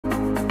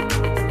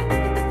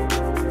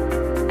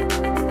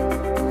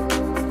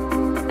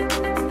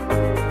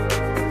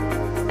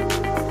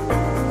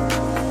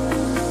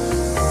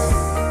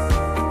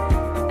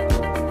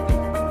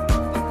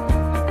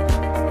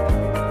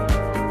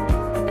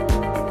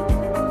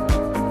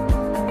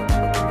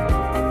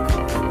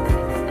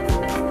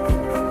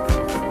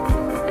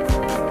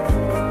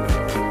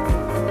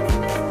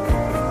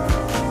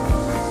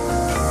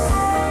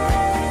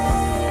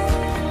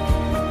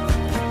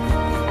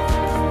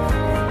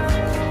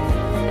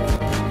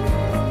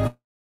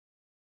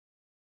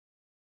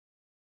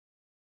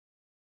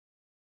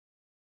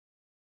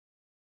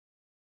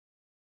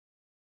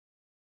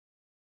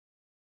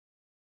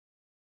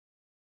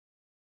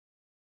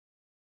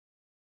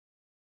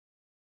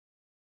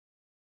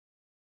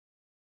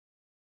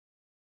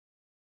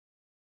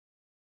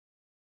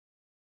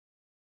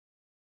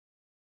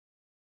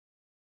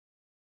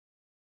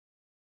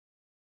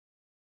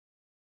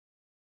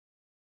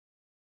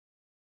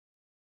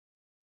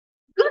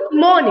Good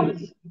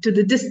morning to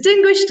the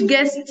distinguished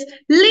guests,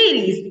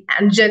 ladies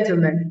and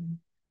gentlemen.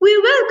 We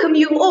welcome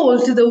you all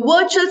to the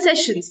virtual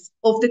sessions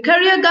of the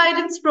Career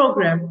Guidance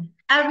Program,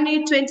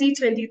 AVENIR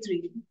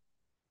 2023.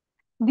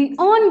 The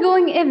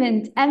ongoing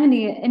event,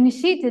 AVENIR,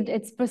 initiated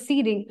its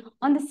proceeding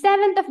on the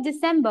 7th of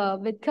December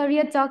with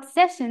Career Talk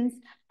sessions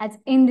at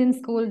Indian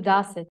School,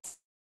 Dorset.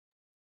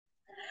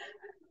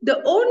 The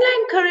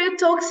online Career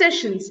Talk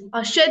sessions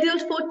are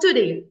scheduled for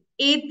today,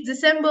 8th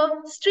December,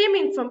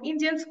 streaming from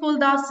Indian School,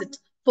 Dorset,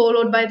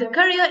 followed by the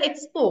Career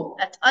Expo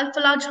at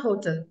Alphalage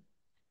Hotel.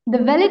 The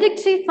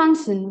valedictory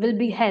function will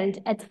be held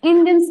at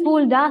Indian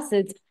School,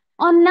 Dorset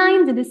on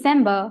 9th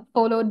December,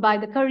 followed by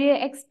the Career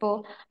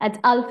Expo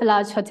at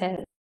Alphalage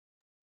Hotel.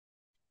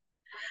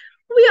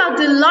 We are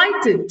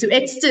delighted to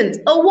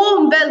extend a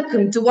warm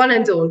welcome to one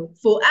and all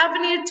for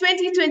AVENIR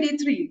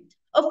 2023,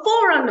 a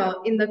forerunner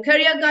in the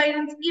career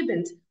guidance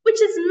event,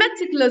 which is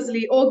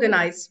meticulously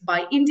organized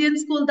by Indian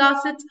School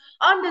Dorset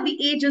under the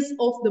aegis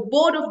of the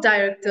Board of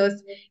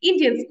Directors,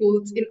 Indian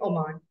Schools in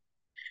Oman.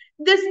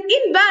 This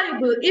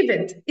invaluable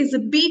event is a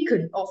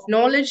beacon of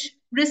knowledge,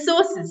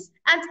 resources,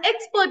 and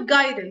expert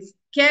guidance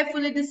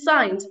carefully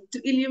designed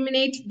to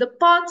illuminate the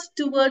path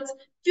towards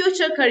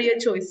future career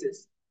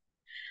choices.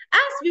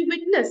 As we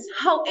witness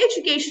how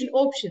education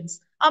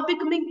options are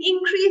becoming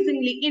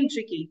increasingly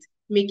intricate,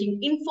 making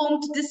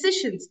informed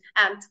decisions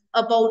and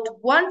about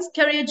one's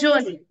career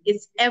journey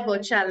is ever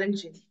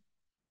challenging.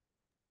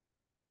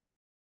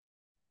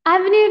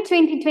 AVENIR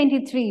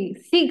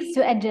 2023 seeks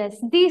to address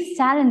these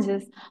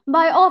challenges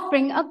by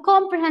offering a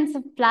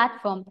comprehensive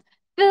platform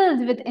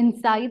filled with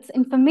insights,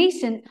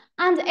 information,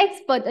 and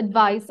expert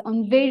advice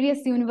on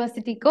various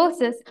university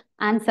courses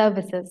and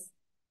services.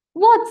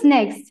 What's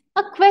next?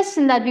 A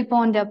question that we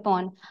ponder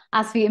upon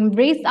as we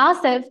embrace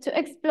ourselves to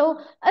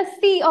explore a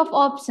sea of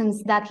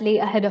options that lay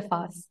ahead of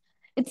us.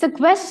 It's a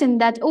question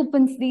that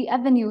opens the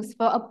avenues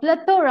for a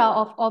plethora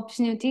of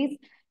opportunities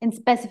in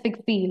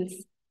specific fields.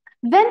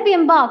 When we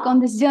embark on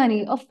this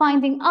journey of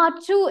finding our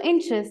true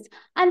interest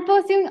and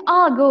pursuing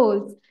our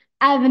goals,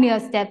 Avenir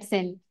steps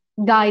in,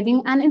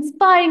 guiding and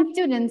inspiring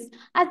students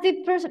as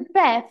they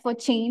prepare for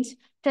change,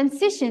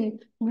 transition,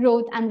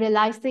 growth, and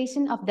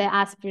realization of their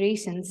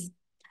aspirations.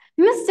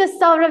 Mr.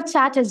 Sourav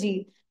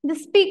Chatterjee, the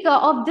speaker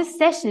of this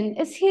session,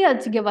 is here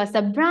to give us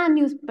a brand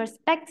new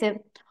perspective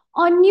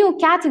on new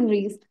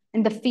categories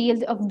in the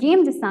field of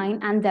game design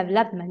and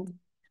development.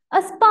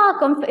 A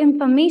spark of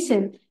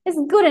information is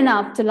good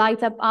enough to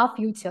light up our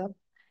future.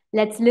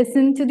 Let's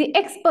listen to the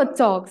expert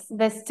talks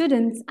where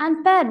students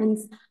and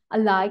parents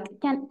alike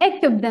can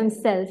equip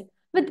themselves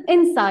with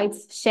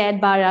insights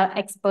shared by our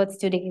experts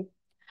today.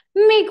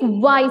 Make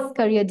wise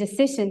career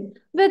decisions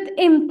with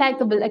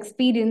impeccable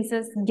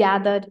experiences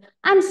gathered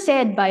and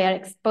shared by our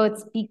expert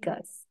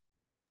speakers.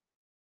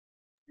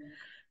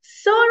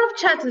 Sourav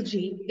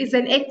Chatterjee is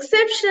an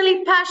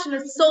exceptionally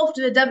passionate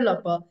software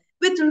developer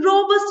with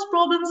robust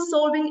problem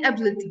solving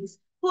abilities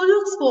who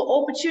looks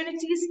for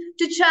opportunities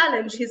to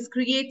challenge his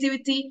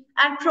creativity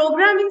and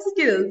programming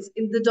skills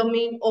in the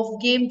domain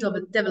of game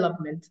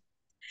development.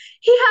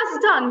 He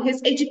has done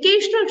his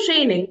educational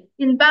training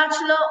in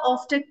Bachelor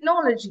of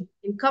Technology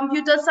in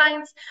Computer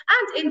Science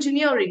and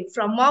Engineering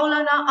from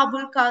Maulana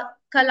Abul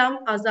Kalam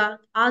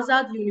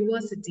Azad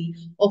University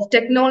of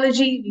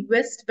Technology,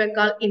 West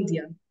Bengal,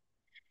 India.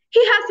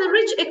 He has a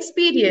rich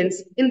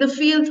experience in the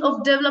field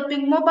of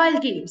developing mobile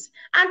games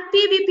and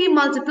PvP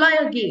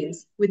multiplayer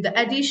games with the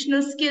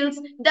additional skills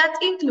that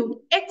include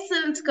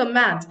excellent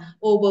command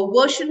over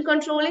version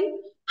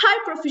controlling,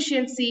 high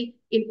proficiency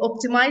in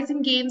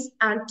optimizing games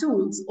and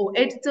tools or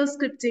editor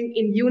scripting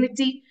in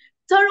Unity,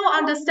 thorough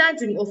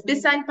understanding of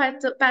design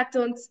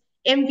patterns,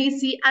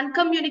 MVC, and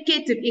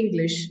communicative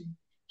English.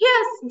 He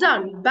has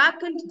done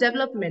backend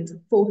development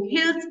for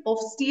Hills of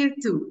Steel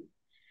 2.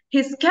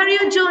 His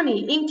career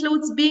journey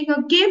includes being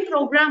a game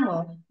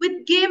programmer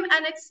with Game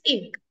Annex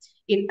Inc.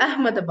 in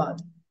Ahmedabad,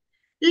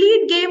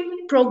 lead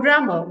game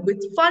programmer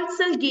with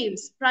Funcell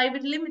Games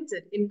Private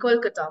Limited in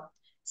Kolkata,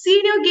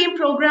 senior game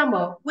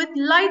programmer with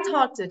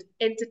Lighthearted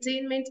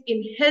Entertainment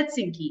in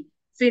Helsinki,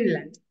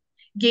 Finland,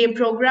 game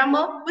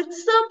programmer with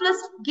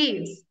Surplus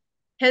Games,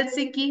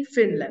 Helsinki,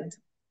 Finland.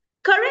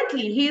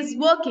 Currently, he is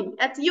working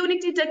at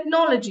Unity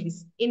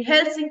Technologies in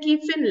Helsinki,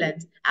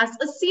 Finland as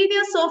a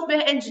senior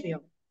software engineer.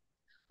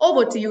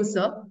 Over to you,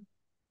 sir.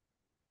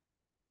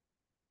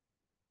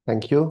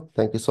 Thank you.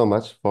 Thank you so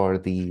much for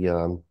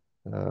the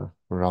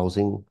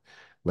rousing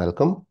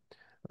welcome.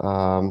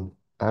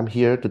 I'm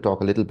here to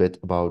talk a little bit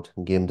about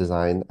game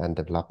design and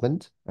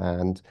development,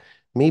 and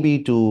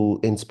maybe to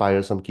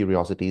inspire some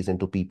curiosities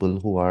into people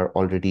who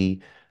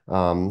already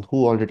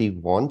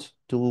want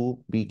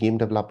to be game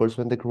developers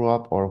when they grow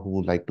up, or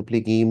who like to play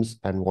games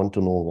and want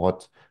to know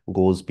what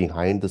goes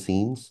behind the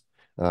scenes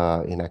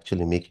in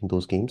actually making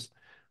those games.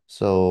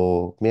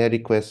 So may I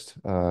request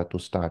to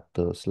start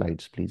the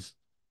slides, please?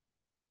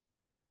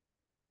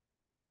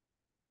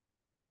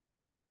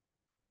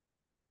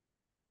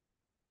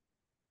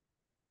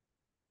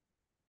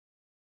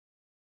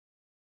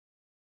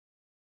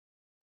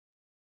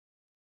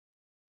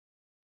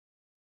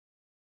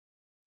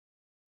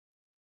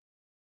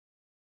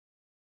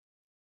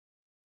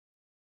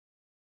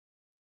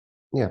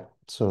 Yeah,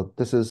 so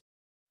this is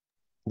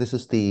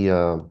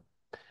the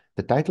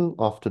title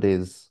of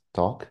today's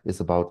talk is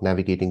about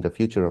navigating the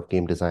future of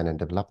game design and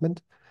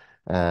development.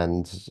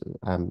 And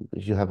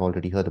you have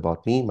already heard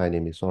about me. My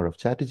name is Sourav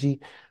Chatterjee.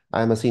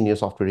 I'm a senior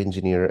software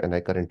engineer and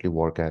I currently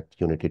work at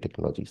Unity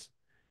Technologies.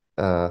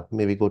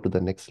 Maybe go to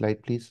the next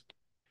slide, please.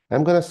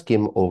 I'm going to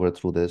skim over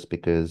through this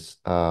because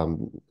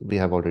we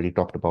have already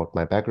talked about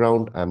my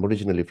background. I'm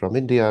originally from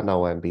India.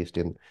 Now I'm based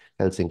in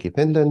Helsinki,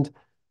 Finland.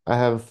 I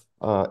have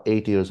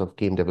 8 years of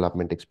game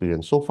development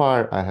experience so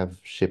far. I have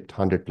shipped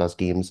 100 plus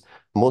games,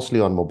 mostly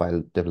on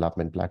mobile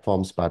development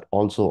platforms, but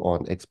also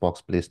on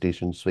Xbox,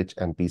 PlayStation, Switch,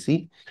 and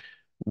PC.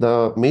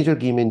 The major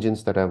game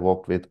engines that I've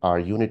worked with are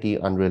Unity,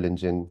 Unreal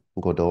Engine,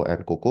 Godot,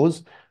 and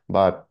Cocos,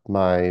 but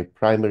my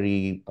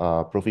primary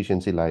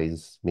proficiency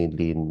lies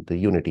mainly in the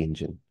Unity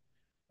engine.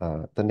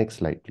 The next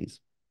slide, please.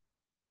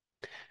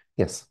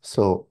 Yes,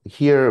 so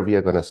here we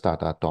are going to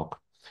start our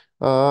talk.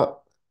 Uh,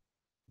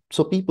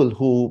 so people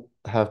who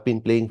have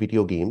been playing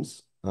video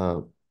games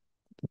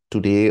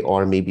today,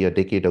 or maybe a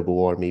decade ago,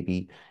 or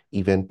maybe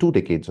even 2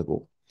 decades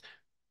ago,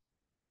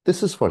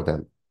 this is for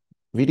them.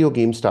 Video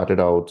games started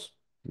out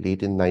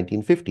late in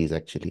 1950s,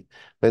 actually,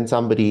 when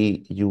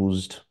somebody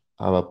used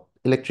a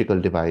electrical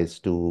device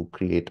to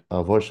create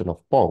a version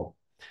of Pong.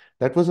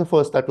 That was the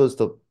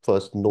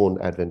first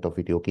known advent of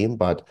video game,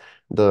 but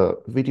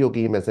the video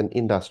game as an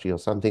industry or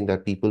something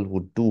that people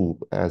would do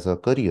as a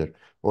career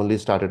only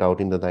started out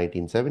in the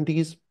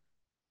 1970s,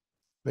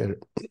 where,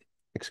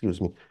 excuse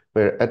me,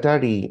 where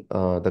Atari,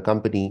 the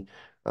company,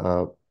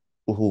 uh,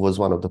 who was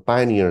one of the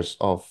pioneers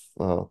of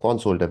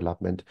console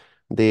development,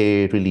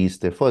 they released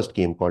their first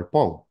game called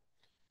Pong.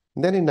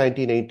 Then in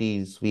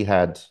 1980s, we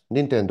had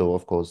Nintendo,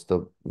 of course,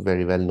 the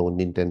very well-known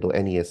Nintendo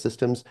NES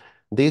systems.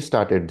 They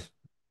started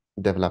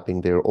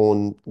developing their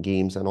own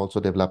games and also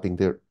developing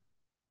their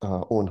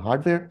own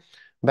hardware.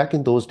 Back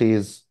in those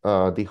days,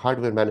 the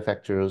hardware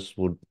manufacturers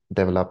would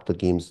develop the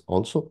games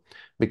also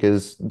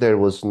because there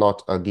was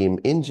not a game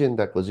engine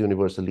that was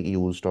universally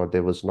used, or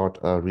there was not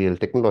a real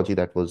technology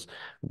that was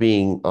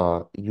being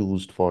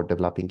used for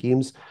developing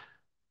games.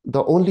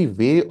 The only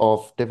way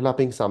of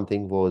developing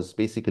something was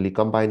basically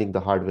combining the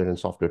hardware and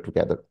software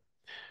together.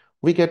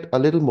 We get a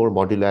little more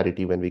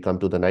modularity when we come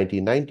to the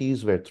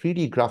 1990s, where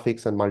 3D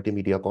graphics and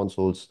multimedia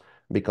consoles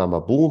become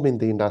a boom in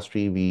the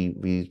industry.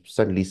 We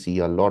suddenly see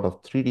a lot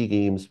of 3D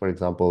games, for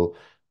example,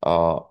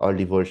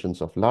 early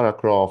versions of Lara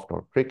Croft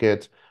or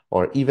Cricket,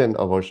 or even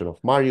a version of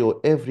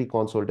Mario. Every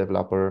console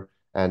developer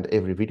and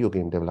every video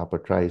game developer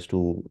tries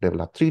to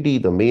develop 3D.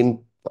 The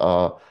main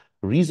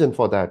reason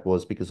for that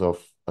was because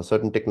of a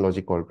certain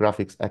technology called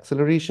graphics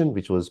acceleration,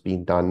 which was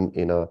being done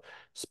in a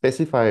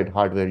specified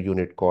hardware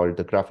unit called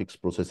the graphics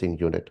processing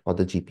unit, or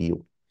the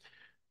GPU.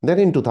 Then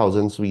in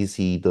 2000s, we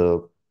see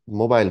the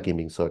mobile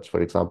gaming surge,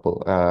 for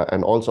example,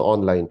 and also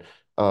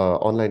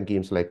online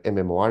games like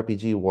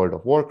MMORPG, World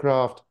of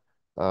Warcraft,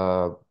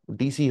 uh,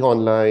 DC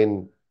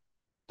Online.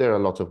 There are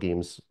lots of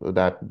games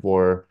that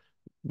were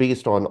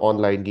based on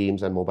online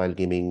games, and mobile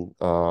gaming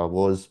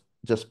was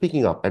just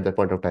picking up at that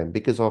point of time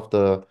because of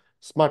the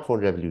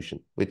smartphone revolution,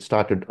 which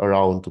started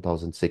around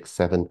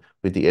 2006-7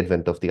 with the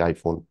advent of the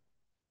iPhone.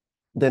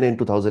 Then in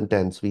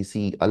 2010s, we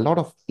see a lot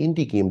of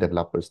indie game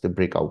developers, they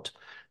break out.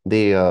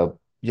 They,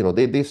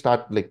 they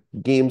start, like,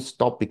 games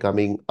stop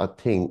becoming a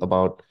thing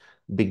about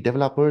big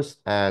developers,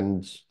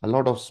 and a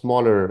lot of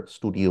smaller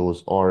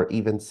studios or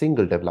even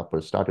single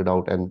developers started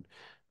out and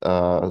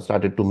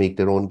started to make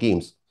their own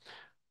games.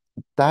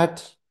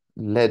 That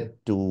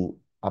led to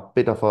a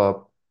bit of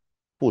a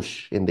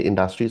push in the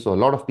industry. So a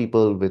lot of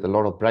people with a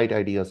lot of bright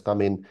ideas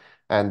come in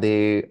and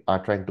they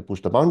are trying to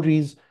push the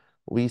boundaries.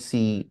 We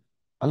see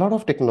a lot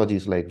of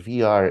technologies like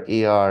VR,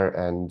 AR,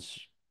 and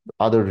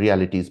other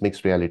realities,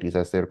 mixed realities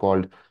as they're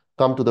called,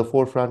 come to the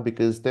forefront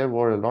because there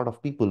were a lot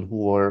of people who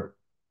were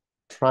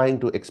trying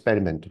to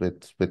experiment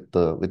with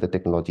the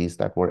technologies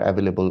that were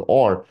available,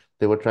 or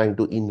they were trying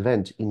to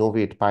invent,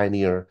 innovate,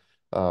 pioneer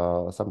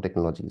some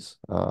technologies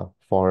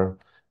for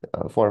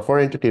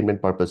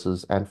entertainment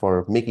purposes and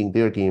for making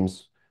their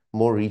games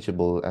more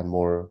reachable and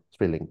more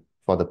thrilling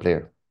for the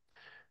player.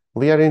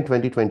 We are in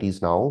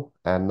 2020s now,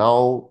 and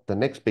now the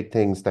next big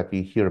things that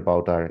we hear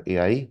about are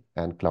AI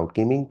and cloud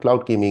gaming.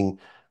 Cloud gaming,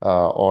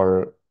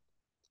 or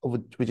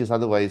which is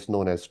otherwise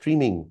known as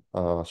streaming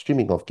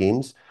of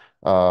games.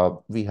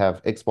 We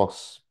have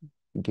Xbox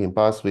Game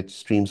Pass, which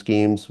streams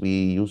games. We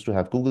used to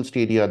have Google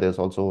Stadia. There's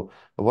also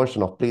a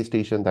version of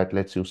PlayStation that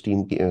lets you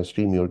stream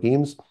your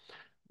games.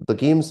 The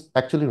games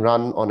actually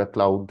run on a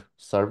cloud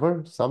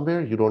server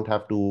somewhere. You don't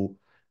have to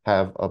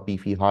have a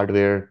beefy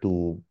hardware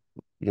to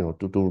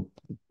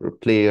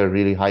play a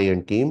really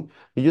high-end game.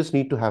 You just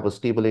need to have a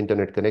stable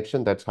internet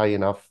connection that's high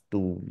enough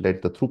to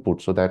let the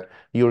throughput so that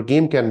your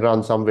game can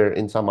run somewhere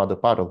in some other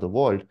part of the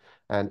world,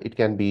 and it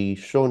can be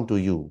shown to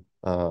you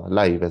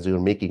live as you're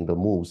making the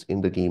moves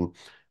in the game,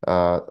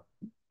 uh,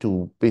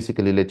 to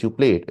basically let you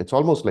play it. It's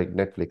almost like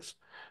Netflix.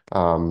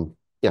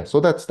 Yeah,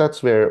 so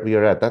that's where we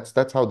are at.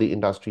 That's how the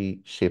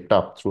industry shaped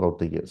up throughout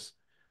the years.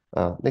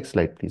 Next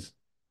slide, please.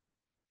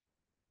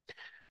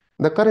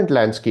 the current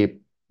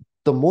landscape,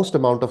 the most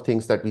amount of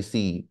things that we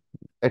see,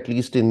 at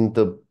least in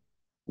the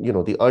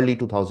early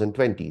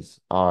 2020s,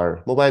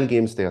 are mobile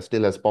games. They are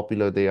still as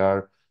popular.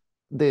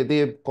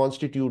 They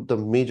constitute the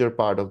major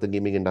part of the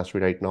gaming industry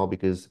right now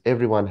because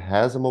everyone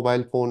has a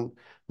mobile phone.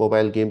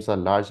 Mobile games are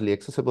largely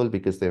accessible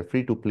because they're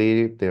free to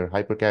play, they're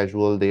hyper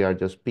casual, they are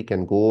just pick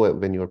and go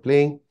when you're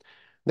playing.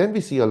 Then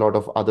we see a lot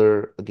of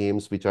other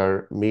games which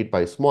are made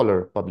by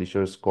smaller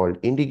publishers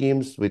called indie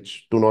games,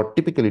 which do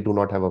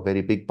not have a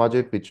very big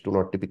budget, which do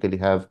not typically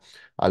have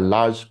a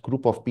large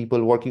group of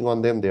people working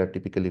on them. They are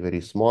typically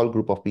very small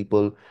group of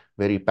people,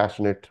 very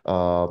passionate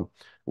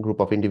group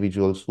of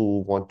individuals who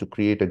want to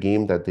create a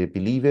game that they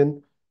believe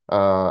in.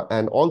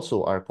 And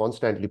also are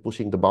constantly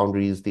pushing the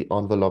boundaries, the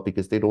envelope,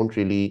 because they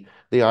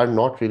are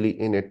not really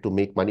in it to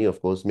make money.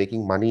 Of course,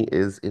 making money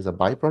is a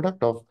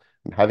byproduct of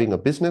having a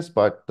business,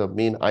 but the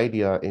main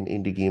idea in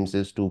indie games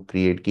is to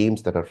create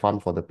games that are fun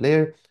for the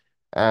player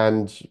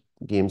and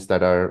games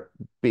that are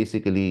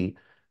basically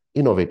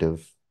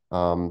innovative.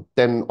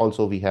 Then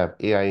also we have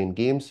AI in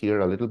games here,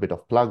 a little bit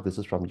of plug. This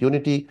is from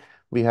Unity.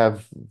 We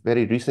have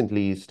very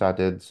recently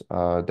started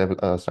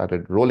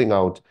rolling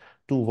out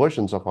two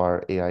versions of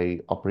our AI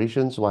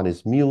operations. One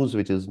is Muse,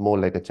 which is more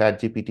like a chat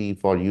GPT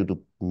for you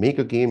to make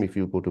a game. If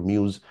you go to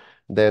Muse,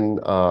 then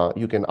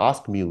you can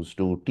ask Muse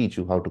to teach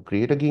you how to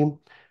create a game,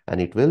 and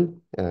it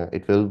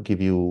will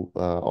give you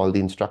all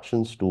the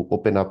instructions to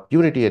open up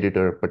Unity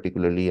editor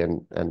particularly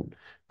and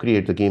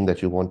create the game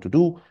that you want to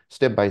do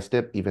step by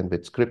step, even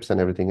with scripts and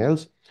everything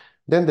else.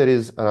 Then there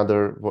is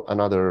another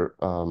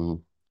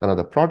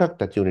product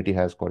that Unity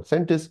has called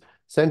Centis.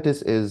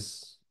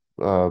 Centis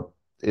uh,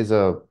 is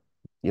a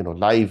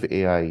live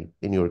AI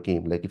in your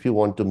game. Like if you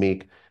want to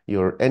make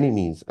your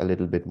enemies a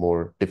little bit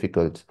more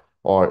difficult,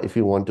 or if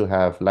you want to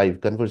have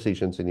live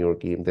conversations in your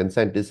game, then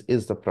Centis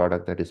is the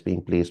product that is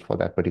being placed for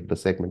that particular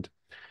segment.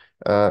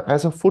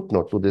 As a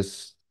footnote to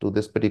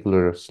this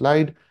particular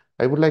slide,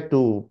 I would like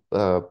to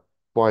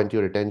point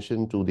your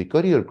attention to the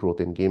career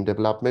growth in game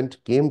development.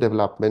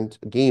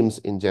 Games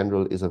in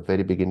general is a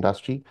very big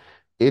industry.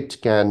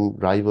 It can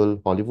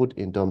rival Hollywood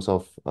in terms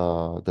of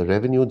the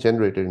revenue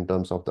generated, in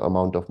terms of the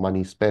amount of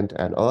money spent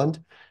and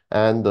earned,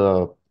 and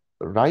the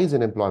rise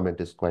in employment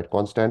is quite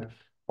constant.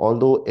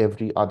 Although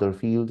every other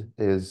field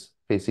is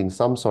facing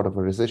some sort of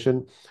a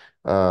recession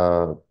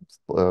uh,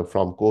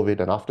 from COVID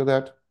and after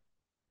that,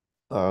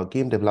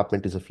 game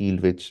development is a field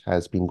which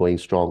has been going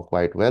strong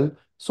quite well.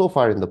 So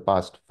far in the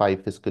past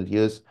 5 fiscal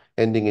years,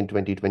 ending in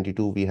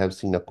 2022, we have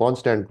seen a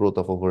constant growth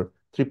of over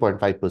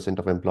 3.5%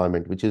 of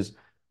employment, which is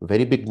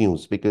very big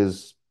news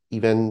because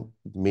even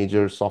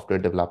major software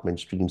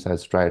development streams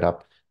has dried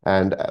up.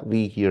 And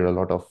we hear a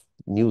lot of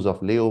news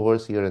of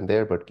layovers here and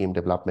there, but game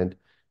development,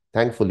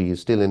 thankfully, is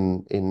still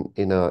in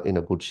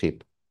a good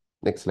shape.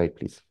 Next slide,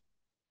 please.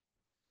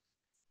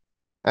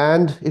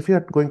 And if you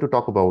are going to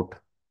talk about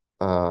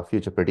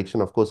future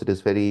prediction, of course, it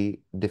is very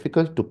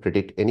difficult to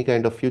predict any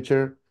kind of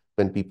future.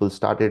 When people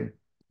started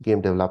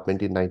game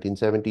development in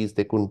 1970s,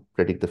 they couldn't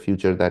predict the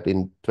future that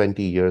in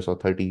 20 years or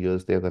 30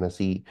 years, they're going to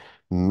see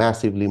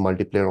massively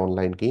multiplayer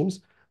online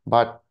games.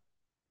 But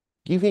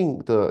giving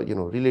the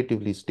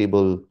relatively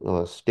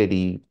stable,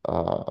 steady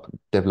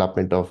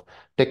development of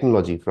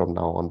technology from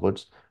now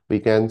onwards, we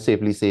can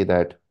safely say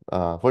that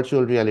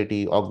virtual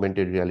reality,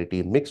 augmented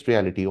reality, mixed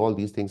reality, all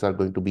these things are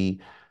going to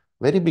be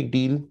very big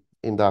deal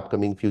in the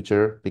upcoming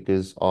future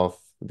because of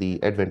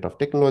the advent of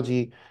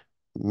technology.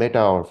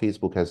 Meta or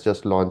Facebook has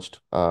just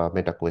launched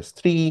Meta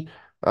Quest 3.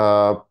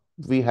 Uh,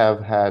 we have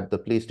had the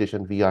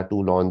PlayStation VR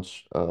 2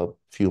 launch a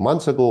few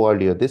months ago,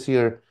 earlier this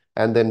year,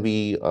 and then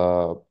we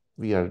are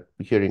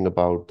hearing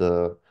about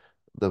the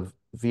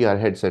VR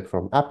headset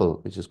from Apple,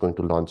 which is going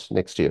to launch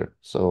next year.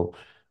 So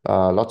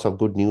lots of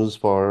good news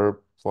for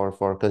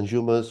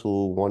consumers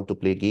who want to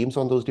play games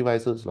on those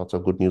devices. Lots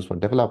of good news for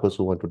developers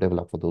who want to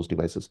develop for those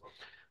devices.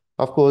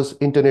 Of course,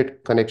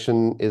 internet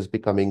connection is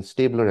becoming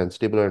stabler and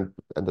stabler,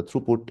 and the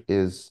throughput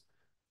is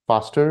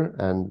faster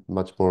and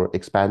much more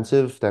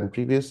expansive than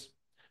previous.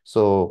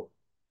 So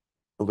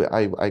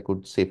I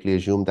could safely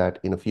assume that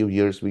in a few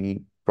years,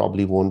 we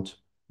probably won't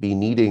be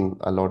needing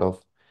a lot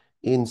of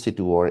in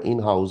situ or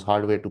in-house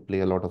hardware to play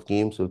a lot of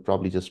games. We'll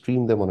probably just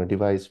stream them on a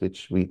device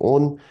which we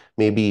own,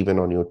 maybe even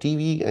on your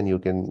TV, and you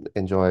can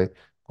enjoy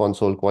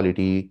console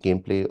quality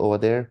gameplay over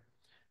there.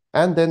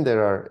 And then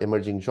there are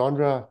emerging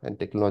genre and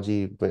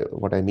technology.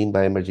 What I mean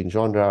by emerging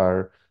genre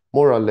are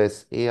more or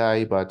less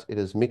AI, but it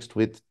is mixed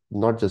with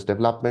not just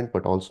development,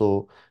 but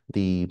also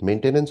the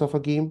maintenance of a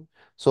game.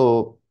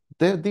 So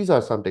these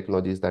are some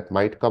technologies that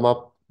might come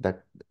up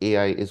that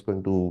AI is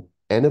going to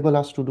enable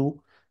us to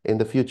do in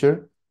the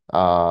future.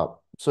 Uh,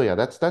 so yeah,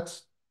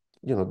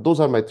 those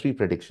are my three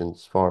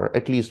predictions for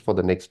at least for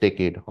the next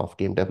decade of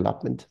game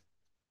development.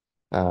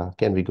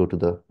 Can we go to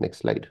the next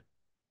slide?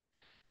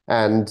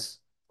 And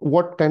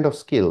what kind of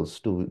skills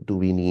do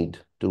we need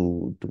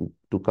to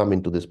come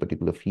into this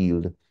particular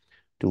field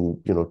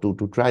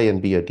to try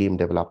and be a game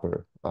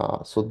developer?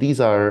 So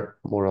these are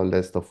more or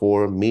less the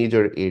four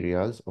major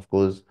areas. Of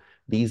course,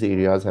 these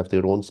areas have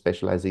their own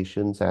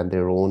specializations and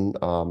their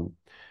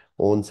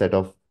own set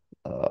of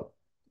uh,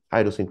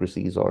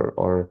 idiosyncrasies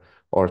or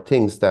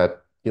things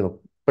that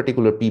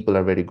particular people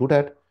are very good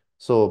at.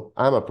 So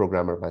I'm a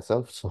programmer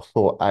myself,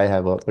 so I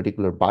have a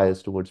particular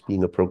bias towards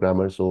being a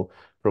programmer. So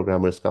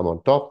programmers come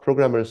on top.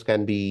 Programmers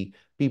can be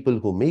people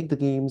who make the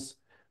games,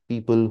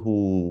 people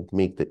who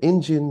make the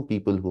engine,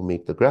 people who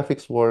make the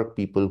graphics work,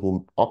 people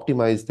who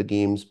optimize the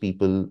games,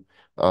 people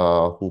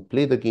who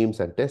play the games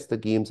and test the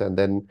games and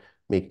then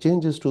make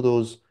changes to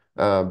those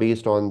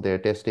based on their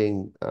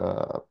testing.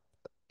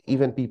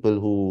 Even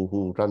people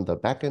who run the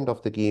back end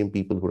of the game,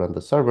 people who run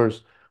the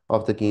servers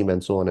of the game,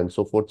 and so on and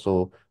so forth.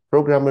 So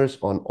programmers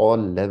on all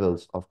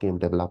levels of game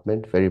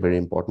development, very, very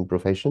important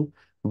profession.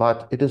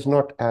 But it is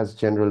not as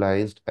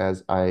generalized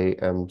as I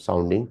am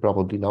sounding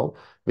probably now,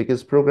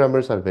 because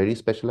programmers are very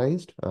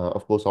specialized.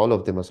 Of course, all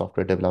of them are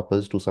software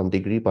developers to some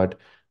degree, but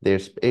their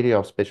area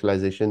of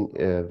specialization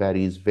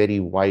varies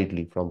very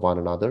widely from one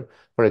another.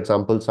 For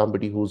example,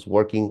 somebody who's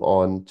working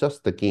on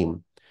just the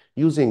game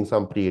using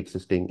some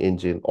pre-existing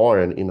engine or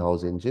an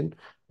in-house engine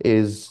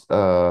is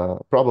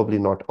probably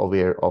not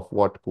aware of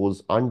what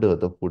goes under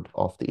the hood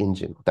of the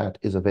engine. That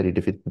is a very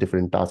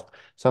different task.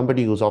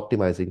 Somebody who's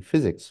optimizing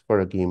physics for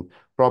a game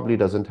probably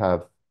doesn't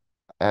have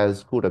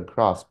as good a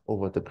grasp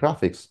over the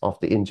graphics of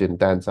the engine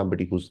than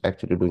somebody who's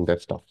actually doing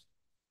that stuff.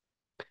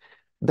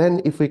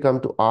 Then if we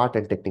come to art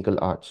and technical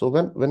art, so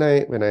when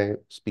I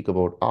speak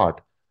about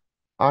art,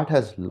 art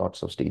has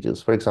lots of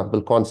stages. For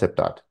example, concept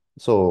art.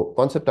 So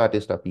concept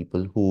artists are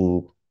people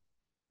who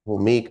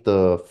make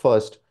the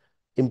first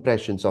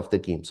impressions of the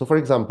game. So for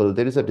example,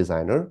 there is a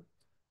designer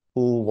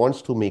who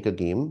wants to make a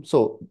game.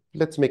 So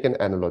let's make an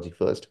analogy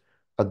first.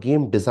 A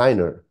game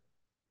designer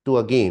to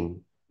a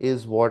game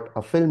is what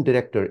a film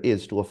director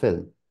is to a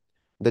film.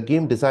 The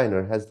game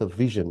designer has the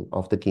vision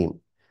of the game.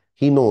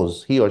 He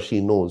or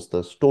she knows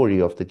the story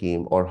of the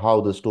game or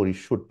how the story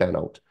should pan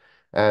out.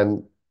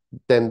 And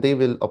then they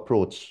will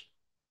approach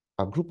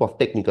a group of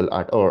technical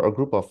art or a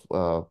group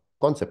of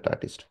concept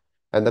artists.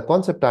 And the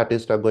concept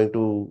artists are going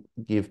to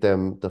give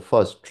them the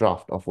first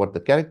draft of what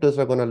the characters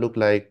are going to look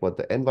like, what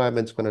the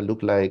environment's going to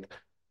look like,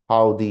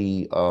 how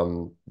the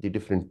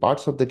different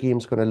parts of the game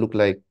is going to look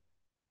like,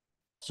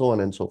 so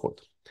on and so forth.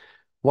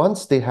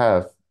 Once they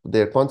have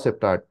their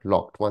concept art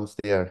locked, once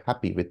they are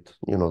happy with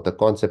the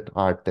concept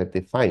art that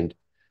they find,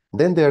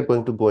 then they are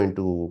going to go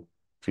into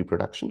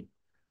pre-production.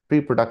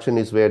 Pre-production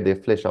is where they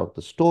flesh out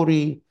the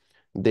story.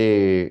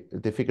 They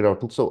figure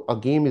out. So a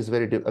game is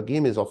a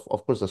game is of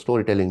course a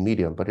storytelling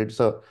medium, but it's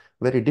a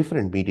very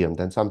different medium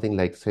than something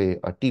like, say,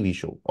 a TV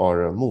show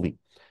or a movie,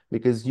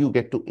 because you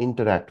get to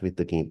interact with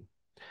the game.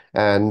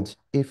 And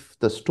if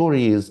the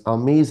story is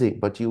amazing,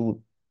 but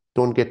you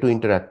don't get to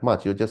interact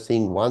much, you're just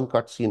seeing one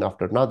cutscene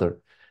after another.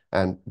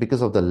 And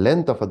because of the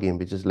length of a game,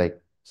 which is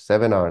like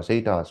 7 hours,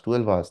 8 hours,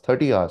 12 hours,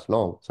 30 hours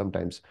long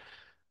sometimes,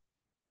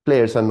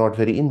 players are not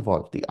very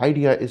involved. The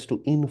idea is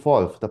to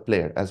involve the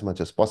player as much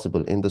as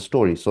possible in the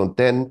story. So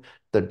then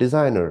the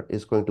designer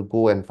is going to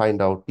go and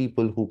find out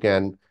people who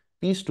can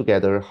piece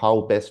together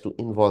how best to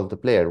involve the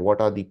player. What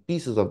are the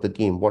pieces of the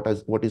game? What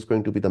is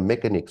going to be the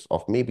mechanics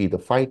of maybe the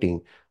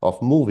fighting, of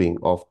moving,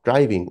 of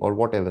driving, or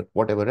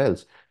whatever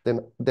else.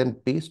 Then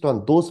based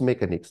on those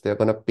mechanics, they're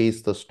going to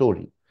pace the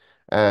story.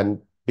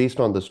 And based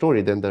on the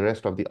story, then the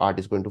rest of the art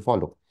is going to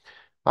follow.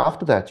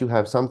 After that, you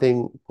have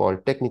something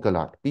called technical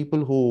art.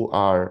 People who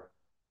are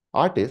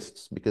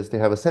artists, because they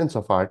have a sense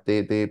of art,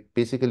 they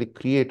basically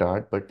create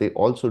art, but they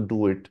also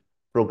do it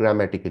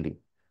programmatically,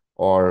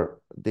 or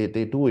they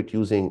do it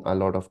using a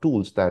lot of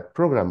tools that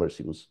programmers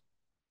use.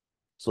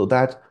 So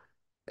that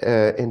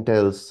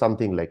entails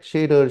something like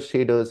shaders.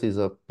 Shaders is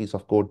a piece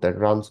of code that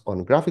runs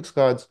on graphics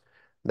cards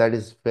that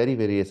is very,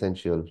 very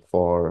essential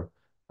for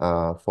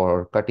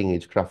cutting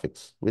edge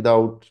graphics.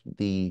 Without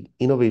the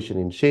innovation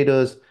in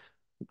shaders,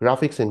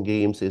 graphics in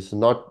games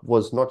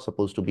was not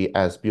supposed to be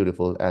as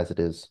beautiful as it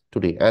is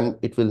today, and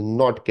it will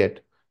not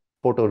get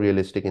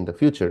photorealistic in the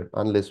future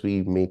unless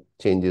we make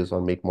changes or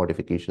make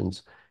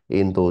modifications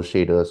in those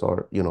shaders,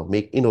 or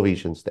make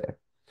innovations there.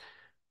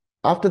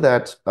 After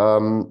that,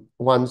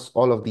 once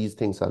all of these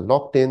things are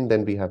locked in,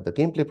 then we have the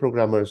gameplay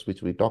programmers,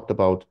 which we talked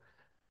about.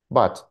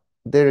 But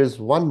there is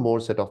one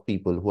more set of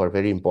people who are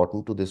very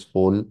important to this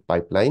whole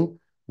pipeline.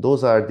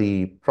 Those are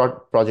the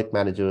project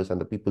managers and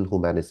the people who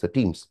manage the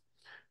teams.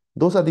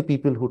 Those are the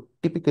people who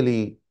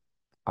typically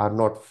are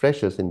not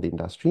freshers in the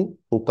industry,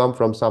 who come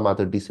from some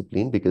other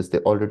discipline because they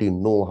already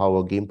know how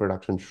a game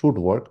production should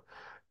work,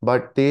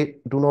 but they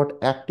do not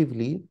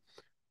actively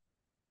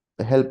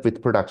help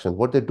with production.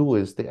 What they do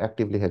is they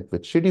actively help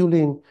with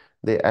scheduling,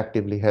 they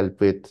actively help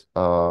with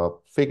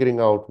figuring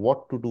out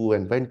what to do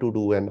and when to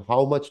do and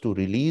how much to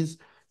release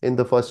in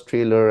the first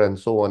trailer and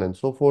so on and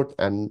so forth.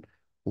 And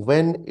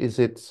when is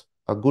it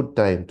a good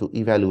time to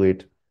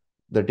evaluate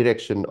the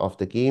direction of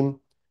the game,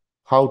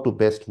 how to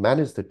best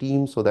manage the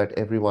team so that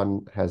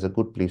everyone has a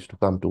good place to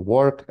come to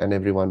work and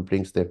everyone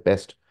brings their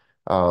best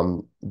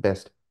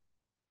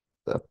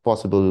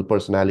possible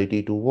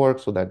personality to work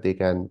so that they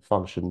can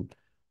function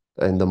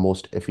in the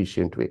most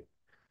efficient way.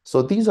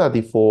 So these are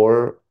the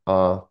four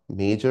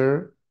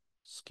major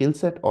skill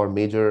set or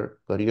major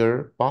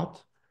career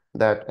path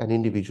that an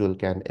individual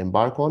can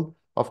embark on.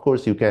 Of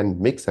course, you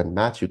can mix and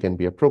match. You can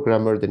be a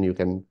programmer, then you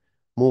can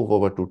move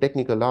over to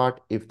technical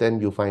art. If then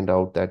you find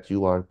out that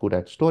you are good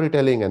at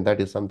storytelling and that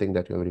is something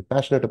that you're very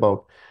passionate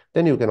about,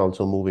 then you can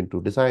also move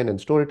into design and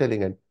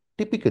storytelling. And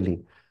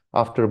typically,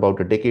 after about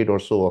a decade or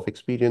so of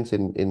experience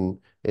in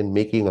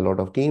making a lot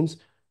of games,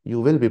 you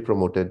will be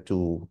promoted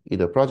to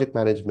either project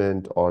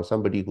management or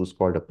somebody who's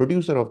called a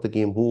producer of the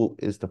game, who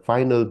is the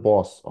final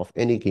boss of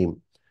any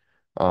game.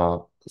 Uh,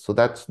 so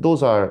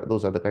those are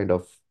the kind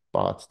of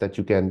paths that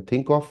you can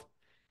think of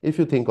if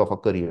you think of a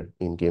career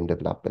in game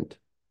development.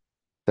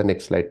 The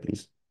next slide,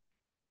 please.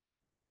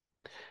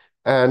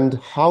 And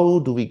how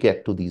do we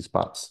get to these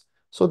paths?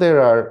 So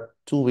there are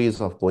two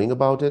ways of going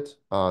about it.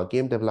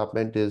 Game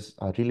development is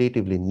a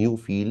relatively new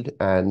field,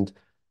 and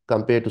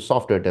compared to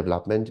software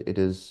development, it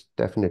is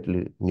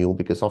definitely new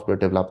because software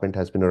development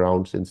has been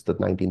around since the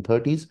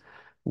 1930s.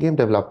 Game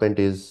development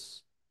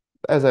is,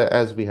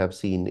 as we have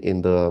seen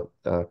in the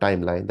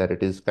timeline, that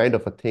it is kind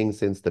of a thing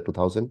since the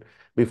 2000.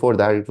 Before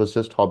that, it was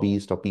just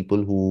hobbyists or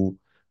people who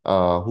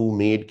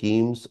made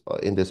games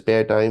in their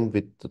spare time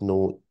with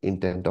no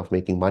intent of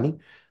making money.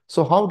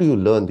 So how do you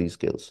learn these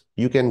skills?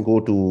 You can go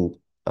to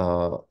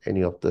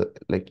any of the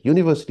like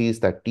universities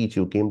that teach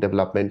you game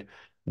development.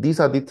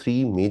 These are the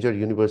three major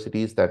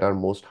universities that are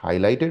most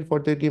highlighted for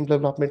their game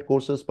development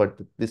courses, but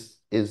this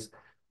is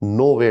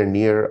nowhere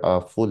near a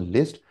full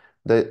list.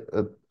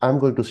 I'm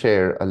going to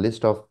share a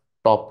list of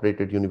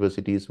top-rated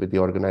universities with the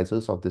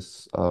organizers of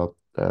this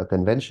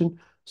convention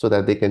so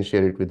that they can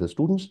share it with the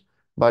students.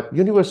 But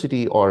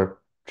university or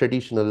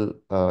traditional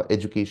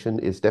education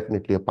is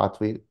definitely a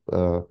pathway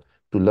to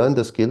learn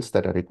the skills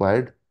that are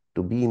required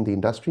to be in the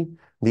industry.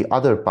 The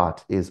other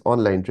part is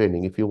online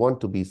training. If you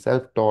want to be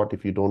self-taught,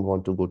 if you don't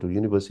want to go to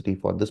university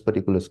for this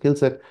particular skill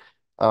set,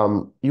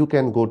 you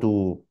can go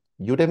to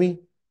Udemy,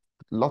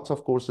 lots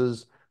of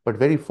courses, but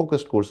very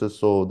focused courses.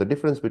 So the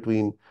difference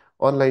between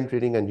online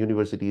training and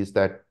university is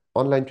that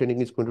online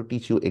training is going to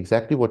teach you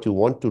exactly what you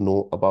want to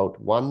know about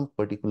one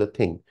particular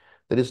thing.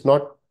 There is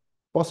not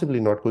possibly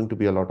not going to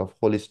be a lot of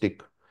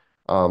holistic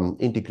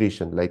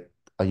integration like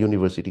a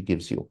university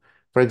gives you.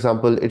 For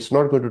example, it's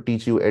not going to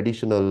teach you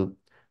additional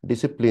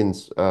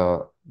disciplines,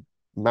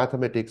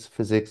 mathematics,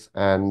 physics,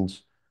 and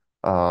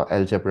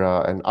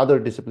algebra and other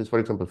disciplines. For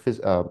example,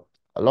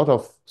 a lot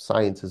of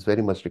science is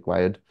very much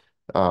required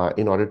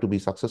in order to be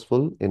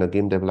successful in a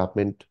game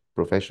development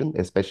profession,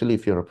 especially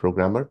if you're a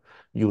programmer.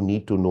 You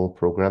need to know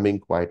programming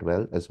quite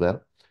well as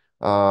well.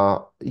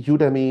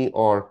 Udemy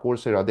or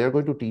Coursera, they're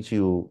going to teach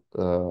you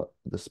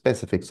the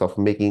specifics of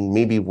making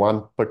maybe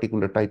one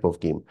particular type of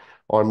game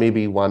or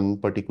maybe one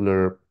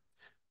particular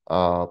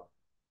uh,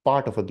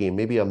 part of a game,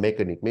 maybe a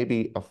mechanic,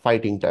 maybe a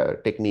fighting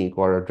technique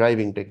or a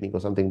driving technique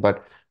or something.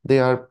 But they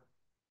are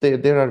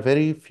there are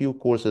very few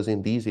courses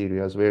in these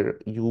areas where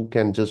you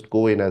can just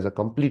go in as a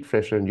complete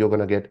fresher and you're going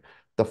to get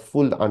the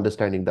full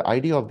understanding. The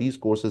idea of these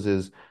courses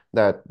is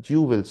that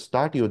you will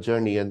start your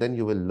journey and then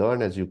you will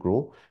learn as you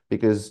grow,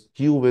 because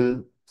you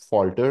will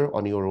falter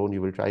on your own.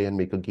 You will try and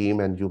make a game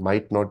and you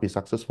might not be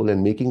successful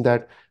in making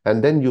that.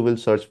 And then you will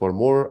search for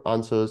more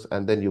answers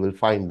and then you will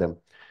find them.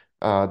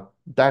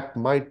 That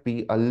might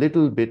be a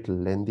little bit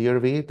lengthier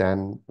way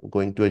than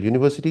going to a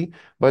university,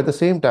 but at the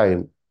same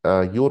time,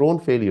 your own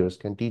failures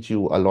can teach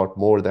you a lot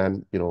more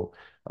than,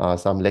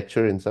 some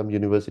lecture in some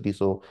university.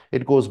 So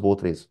it goes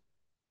both ways.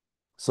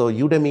 So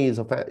Udemy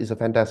is a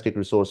fantastic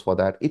resource for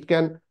that. It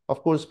can,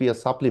 of course, be a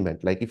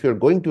supplement. Like if you're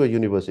going to a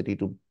university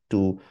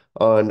to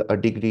earn a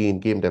degree in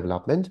game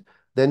development,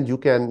 then you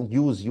can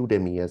use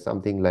Udemy as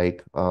something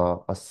like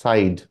a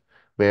side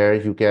where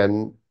you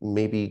can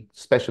maybe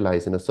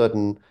specialize in a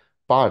certain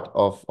part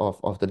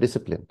of the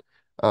discipline.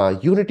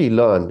 Unity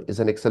Learn is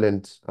an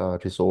excellent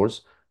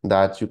resource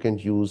that you can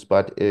use,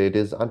 but it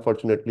is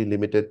unfortunately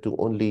limited to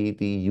only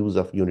the use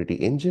of Unity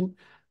engine.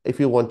 If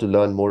you want to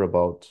learn more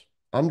about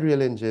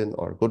Unreal Engine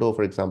or Godot,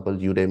 for example,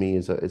 Udemy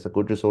is a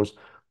good resource.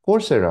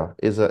 Coursera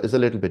is a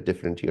little bit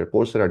different here.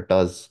 Coursera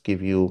does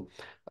give you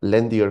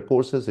lengthier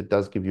courses. It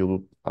does give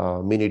you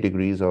mini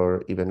degrees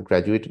or even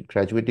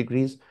graduate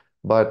degrees,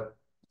 but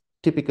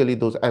typically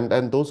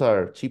and those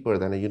are cheaper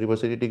than a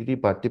university degree,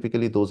 but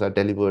typically those are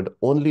delivered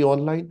only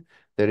online.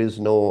 There is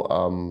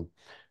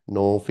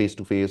no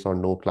face-to-face or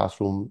no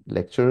classroom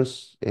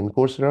lectures in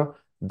Coursera.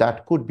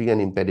 That could be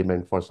an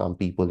impediment for some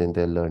people in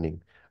their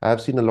learning. I have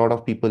seen a lot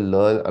of people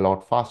learn a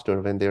lot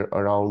faster when they're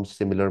around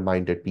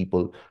similar-minded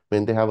people,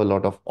 when they have a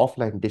lot of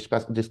offline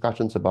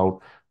discussions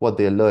about what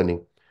they're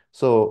learning.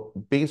 So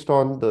based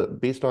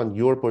on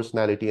your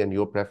personality and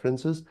your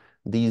preferences,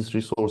 these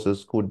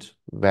resources could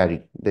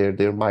vary.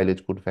 Their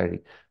mileage could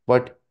vary.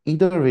 But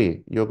either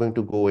way, you're going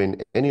to go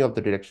in any of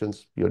the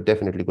directions, you're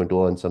definitely going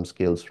to earn some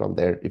skills from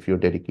there if you're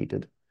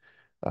dedicated.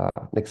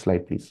 Next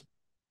slide, please.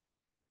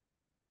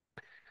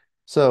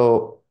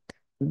 So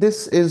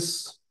this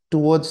is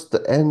towards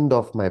the end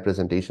of my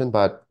presentation,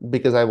 but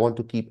because I want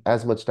to keep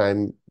as much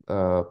time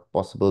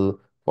possible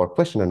for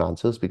question and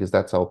answers, because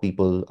that's how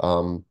people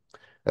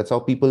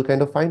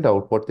kind of find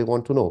out what they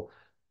want to know.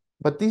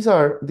 But these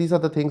are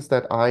the things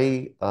that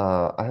I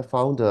have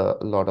found a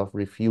lot of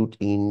refute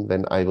in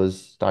when I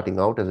was starting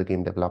out as a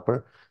game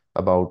developer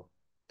about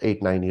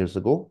 8, 9 years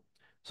ago.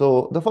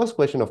 So the first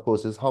question, of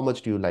course, is how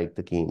much do you like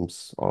the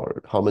games,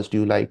 or how much do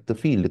you like the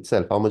field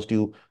itself? How much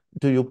do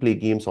you play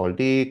games all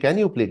day? Can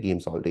you play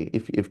games all day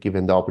if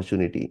given the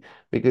opportunity?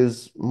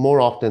 Because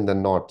more often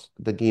than not,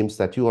 the games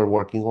that you are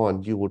working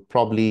on, you would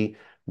probably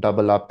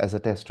double up as a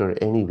tester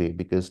anyway,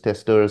 because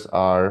testers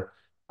uh,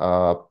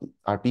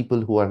 are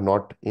people who are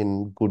not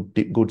in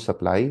good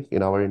supply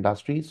in our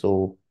industry.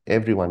 So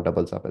everyone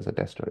doubles up as a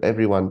tester.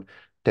 Everyone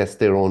tests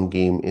their own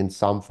game in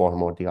some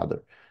form or the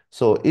other.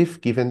 So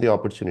if given the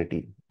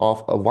opportunity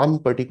of one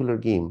particular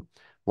game,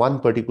 one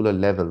particular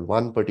level,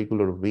 one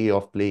particular way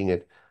of playing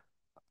it,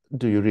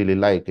 do you really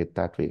like it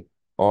that way?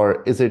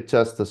 Or is it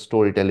just the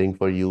storytelling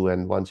for you,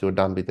 and once you're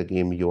done with the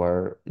game, you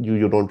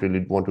don't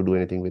really want to do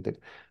anything with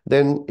it?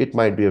 Then it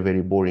might be a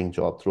very boring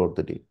job throughout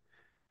the day.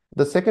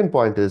 The second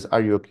point is,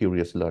 are you a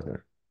curious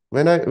learner?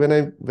 When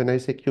I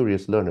say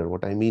curious learner,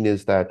 what I mean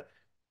is that,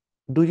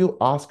 do you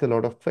ask a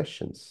lot of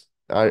questions?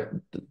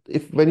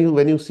 If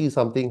when you see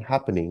something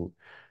happening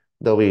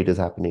the way it is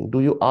happening, do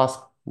you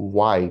ask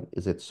why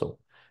is it so?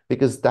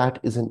 Because that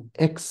is an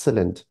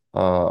excellent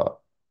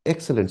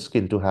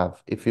skill to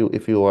have if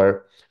you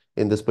are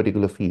in this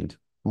particular field.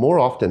 More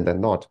often than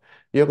not,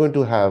 you're going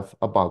to have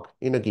a bug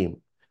in a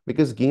game,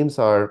 because games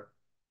are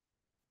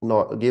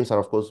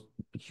of course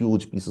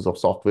huge pieces of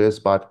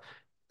softwares, but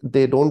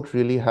they don't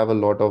really have a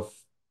lot of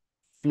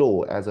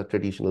flow as a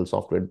traditional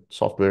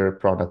software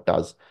product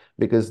does,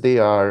 because they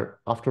are,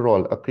 after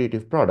all, a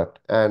creative product.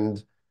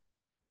 And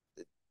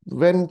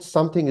when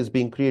something is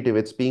being creative,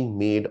 it's being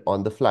made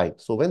on the fly.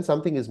 So when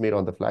something is made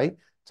on the fly,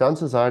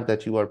 chances are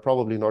that you are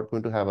probably not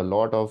going to have a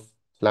lot of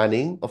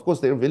planning. Of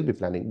course, there will be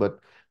planning, but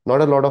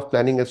not a lot of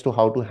planning as to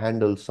how to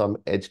handle some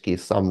edge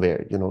case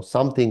somewhere.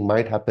 Something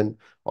might happen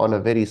on a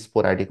very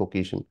sporadic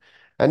occasion.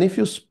 And if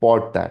you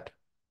spot that,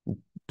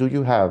 do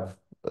you have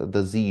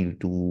the zeal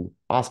to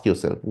ask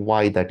yourself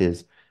why that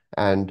is,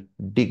 and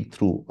dig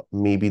through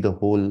maybe the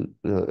whole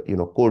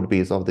code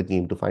base of the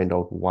game to find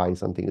out why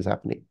something is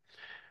happening?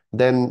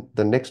 Then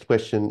the next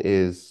question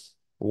is,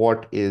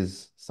 what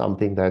is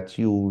something that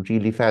you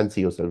really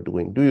fancy yourself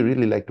doing? Do you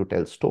really like to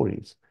tell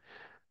stories?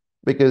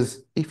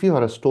 Because if you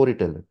are a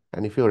storyteller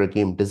and if you're a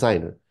game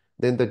designer,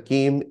 then the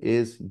game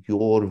is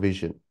your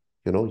vision.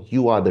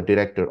 You are the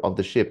director of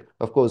the ship.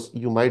 Of course,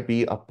 you might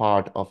be a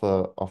part of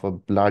a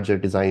larger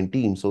design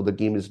team, so the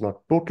game is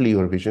not totally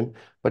your vision,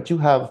 but you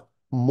have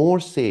more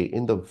say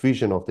in the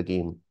vision of the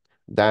game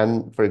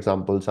than, for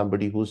example,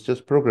 somebody who's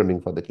just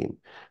programming for the game.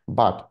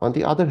 But on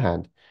the other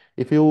hand,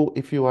 if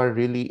you are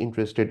really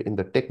interested in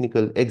the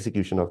technical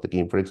execution of the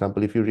game, for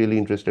example, if you're really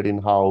interested in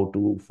how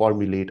to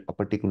formulate a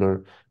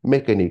particular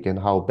mechanic and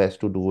how best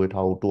to do it,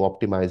 how to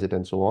optimize it,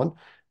 and so on.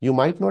 You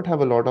might not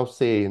have a lot of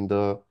say in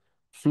the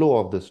flow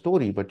of the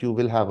story, but you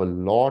will have a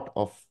lot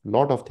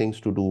of things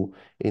to do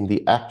in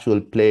the actual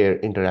player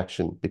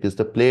interaction, because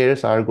the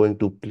players are going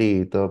to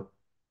play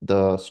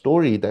the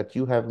story that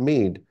you have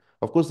made.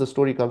 Of course, the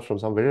story comes from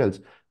somewhere else,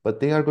 but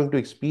they are going to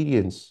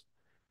experience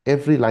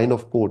every line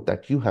of code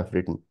that you have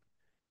written.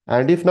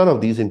 And if none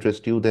of these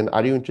interest you, then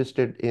are you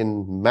interested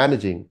in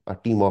managing a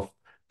team of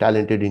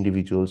talented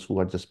individuals who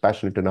are just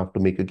passionate enough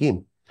to make a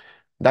game?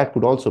 That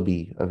could also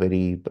be a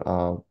very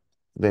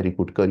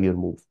good career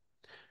move.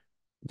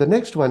 The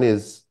next one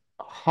is,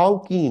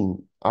 how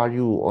keen are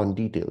you on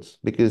details?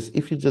 Because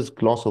if you just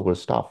gloss over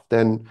stuff,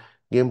 then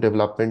game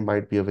development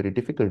might be a very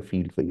difficult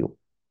field for you.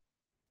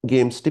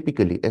 Games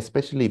typically,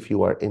 especially if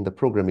you are in the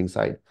programming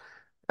side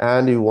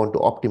and you want to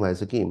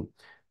optimize a game,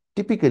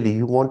 typically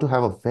you want to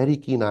have a very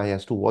keen eye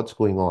as to what's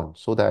going on,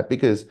 so that,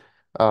 because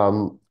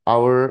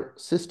our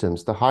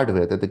systems, the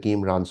hardware that the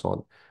game runs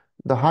on,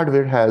 the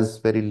hardware has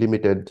very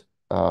limited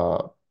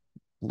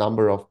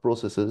number of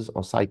processes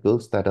or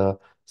cycles that a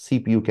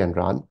CPU can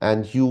run,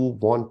 and you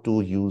want to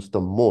use the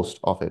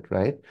most of it,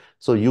 right?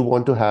 So you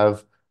want to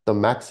have the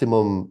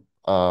maximum,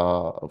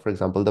 for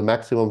example, the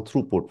maximum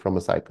throughput from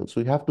a cycle. So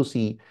you have to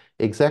see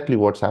exactly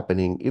what's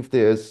happening. If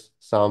there's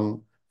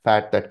some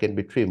fat that can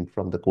be trimmed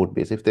from the code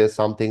base, if there's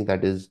something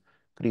that is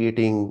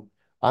creating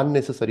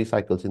unnecessary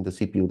cycles in the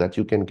CPU that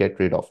you can get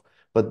rid of.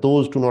 But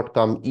those do not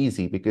come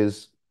easy,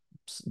 because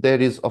there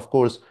is, of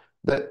course,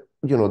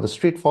 the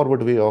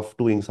straightforward way of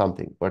doing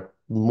something, but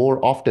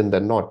more often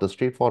than not, the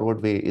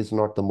straightforward way is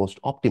not the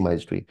most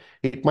optimized way.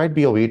 It might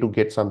be a way to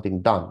get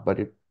something done, but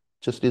it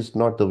just is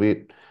not the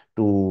way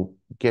to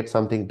get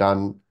something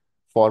done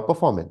for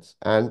performance.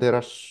 And there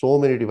are so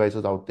many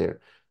devices out there,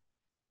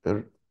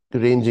 r-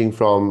 ranging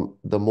from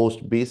the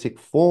most basic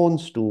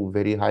phones to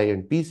very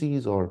high-end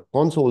PCs or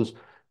consoles.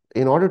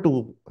 In order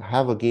to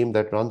have a game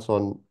that runs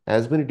on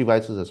as many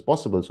devices as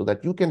possible, so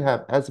that you can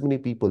have as many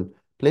people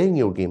playing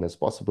your game as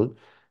possible,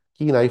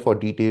 keen eye for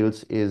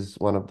details is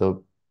one of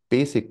the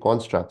basic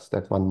constructs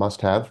that one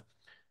must have.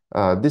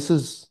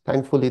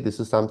 Thankfully, this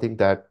is something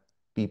that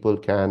people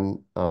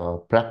can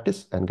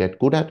practice and get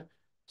good at.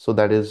 So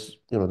that is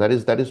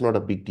not a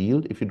big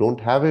deal. If you don't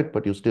have it,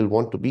 but you still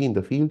want to be in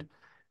the field,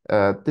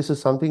 this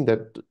is something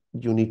that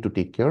you need to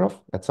take care of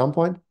at some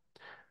point.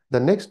 The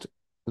next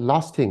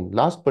last thing,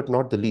 last but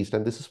not the least,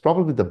 and this is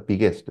probably the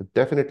biggest, it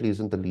definitely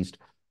isn't the least,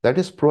 that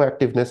is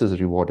proactiveness is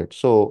rewarded.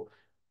 So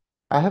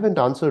I haven't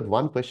answered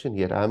one question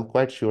yet. I'm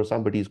quite sure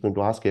somebody is going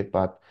to ask it,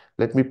 but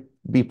let me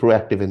be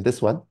proactive in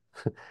this one.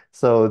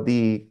 So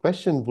the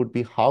question would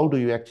be, how do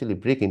you actually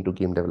break into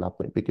game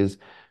development? Because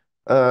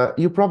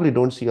you probably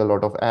don't see a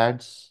lot of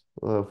ads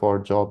for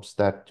jobs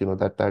that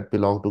that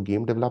belong to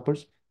game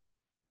developers.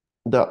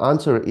 The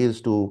answer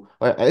is to,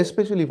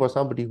 especially for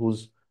somebody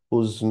who's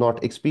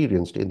not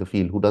experienced in the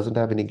field, who doesn't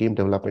have any game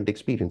development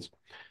experience.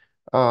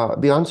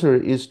 The answer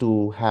is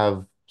to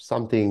have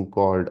something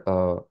called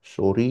a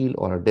show reel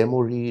or a demo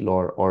reel,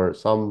 or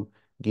some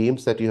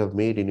games that you have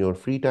made in your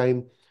free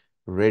time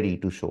ready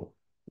to show.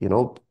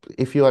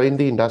 If you are in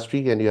the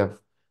industry and you have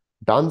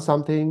done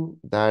something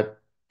that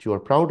you are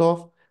proud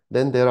of,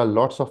 then there are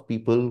lots of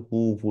people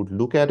who would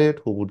look at it,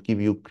 who would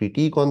give you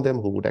critique on them,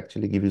 who would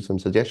actually give you some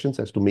suggestions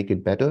as to make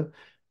it better.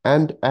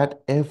 And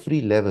at every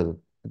level,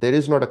 there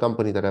is not a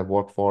company that I've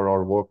worked for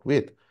or worked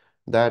with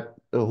that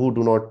who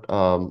do not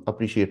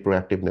appreciate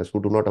proactiveness, who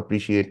do not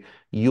appreciate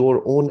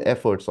your own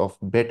efforts of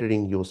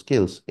bettering your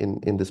skills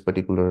in this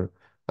particular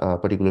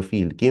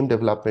field. Game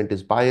development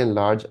is by and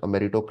large a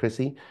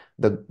meritocracy.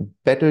 The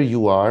better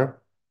you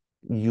are,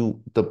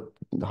 the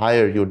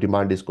higher your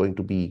demand is going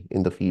to be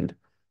in the field.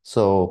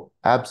 So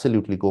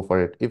absolutely go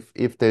for it.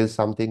 If there's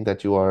something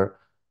that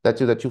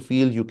you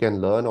feel you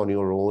can learn on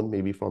your own,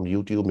 maybe from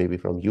YouTube, maybe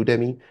from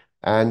Udemy,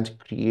 and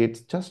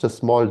create just a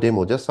small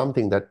demo, just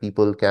something that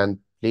people can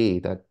play,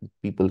 that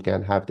people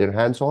can have their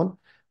hands on,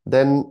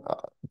 then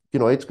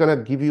it's gonna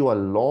give you a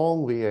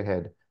long way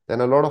ahead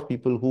than a lot of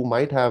people who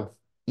might have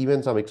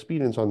even some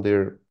experience on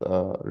their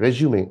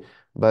resume,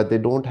 but they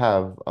don't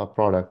have a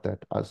product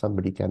that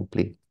somebody can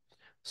play.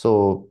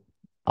 So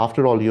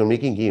after all, you're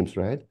making games,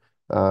 right?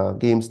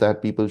 Games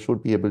that people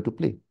should be able to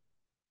play.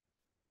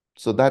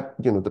 So that,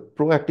 the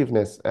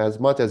proactiveness as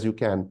much as you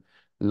can,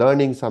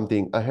 learning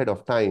something ahead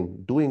of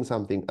time, doing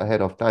something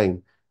ahead of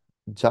time,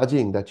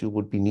 judging that you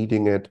would be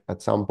needing it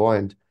at some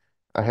point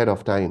ahead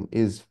of time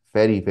is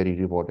very, very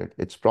rewarded.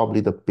 It's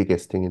probably the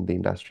biggest thing in the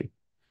industry.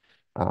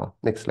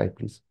 Next slide,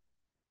 please.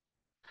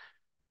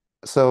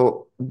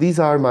 So these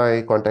are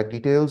my contact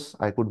details.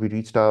 I could be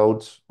reached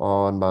out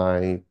on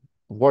my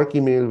work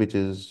email, which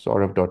is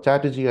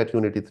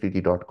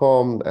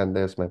sourav.chatterjee@unity3d.com. And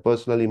there's my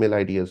personal email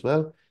ID as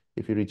well.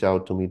 If you reach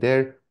out to me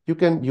there,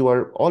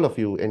 all of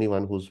you,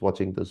 anyone who's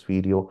watching this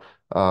video,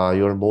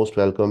 you're most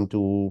welcome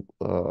to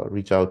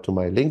reach out to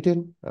my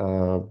LinkedIn.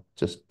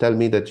 Just tell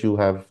me that you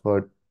have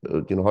heard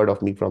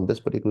of me from this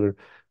particular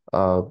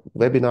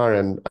webinar,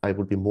 and I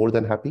would be more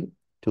than happy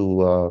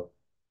to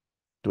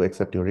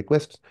accept your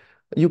requests.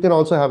 You can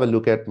also have a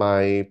look at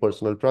my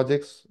personal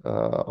projects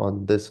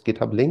on this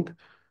GitHub link.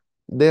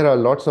 There are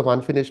lots of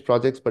unfinished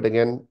projects, but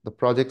again, the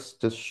projects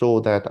just show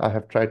that I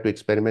have tried to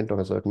experiment on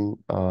a certain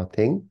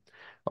thing,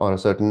 on a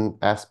certain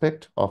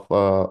aspect of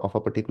a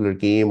particular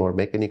game or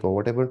mechanic or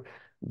whatever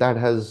that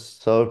has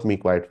served me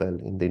quite well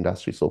in the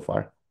industry so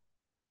far.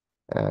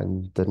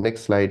 And the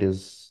next slide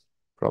is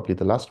probably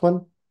the last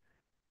one,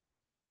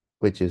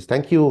 which is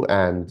thank you,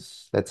 and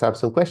let's have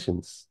some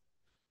questions.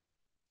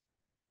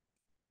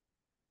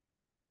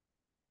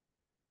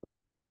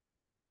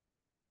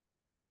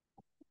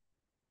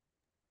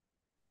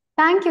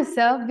 Thank you,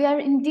 sir. We are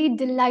indeed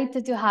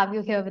delighted to have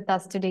you here with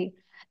us today.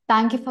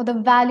 Thank you for the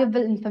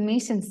valuable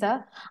information,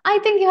 sir. I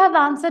think you have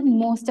answered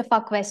most of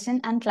our questions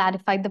and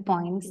clarified the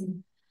points.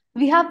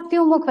 We have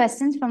few more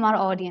questions from our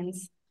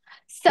audience.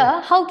 Sure.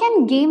 Sir, how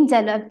can game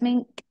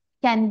development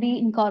can be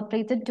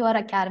incorporated to our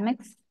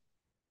academics?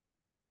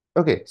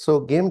 Okay,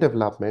 so game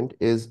development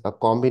is a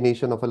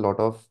combination of a lot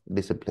of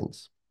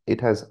disciplines.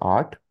 It has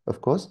art, of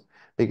course,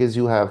 because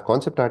you have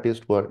concept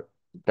artists who are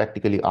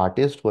practically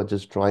artists who are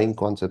just drawing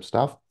concept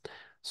stuff.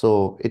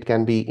 So it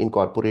can be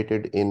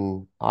incorporated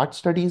in art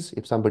studies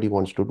if somebody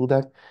wants to do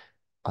that.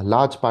 A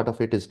large part of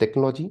it is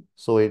technology.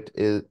 So it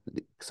is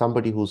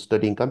somebody who's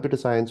studying computer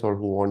science or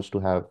who wants to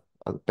have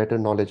a better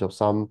knowledge of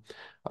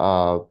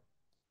uh,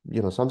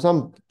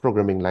 some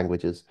programming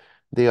languages.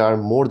 They are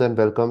more than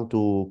welcome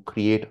to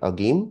create a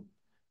game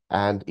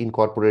and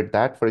incorporate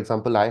that. For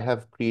example, I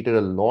have created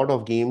a lot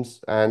of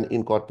games and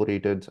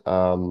incorporated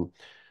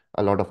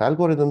a lot of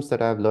algorithms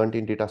that I've learned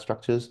in data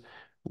structures.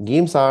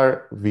 Games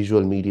are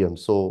visual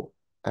mediums. So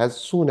as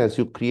soon as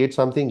you create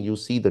something, you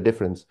see the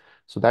difference.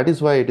 So that is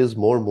why it is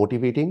more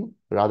motivating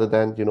rather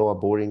than, a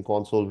boring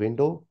console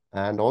window.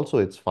 And also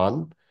it's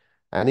fun.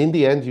 And in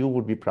the end, you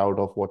would be proud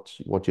of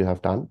what you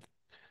have done.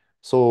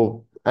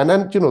 So, and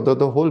then,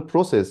 the whole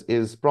process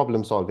is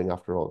problem solving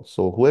after all.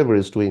 So whoever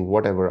is doing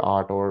whatever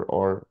art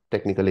or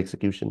technical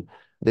execution,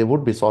 they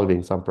would be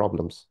solving some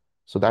problems.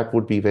 So that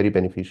would be very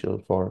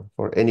beneficial for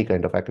any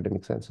kind of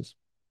academic senses.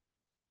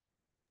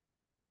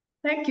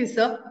 Thank you,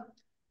 sir.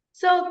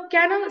 So,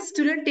 can a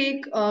student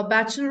take a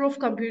Bachelor of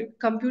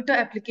Computer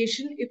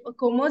Application if a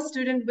commerce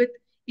student with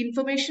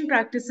information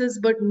practices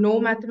but no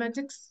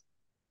mathematics?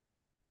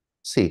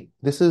 See,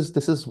 this is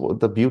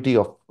the beauty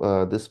of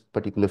this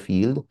particular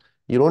field.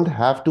 You don't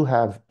have to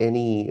have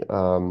any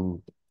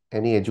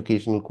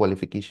educational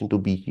qualification to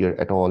be here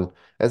at all.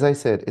 As I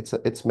said, it's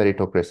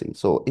meritocracy.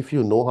 So if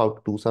you know how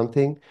to do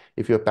something,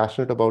 if you're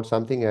passionate about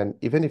something, and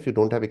even if you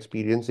don't have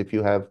experience, if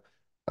you have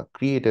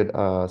created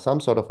some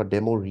sort of a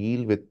demo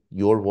reel with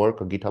your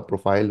work or GitHub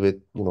profile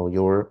with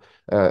your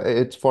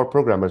it's for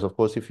programmers, of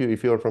course. If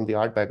you're from the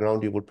art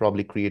background, you would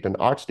probably create an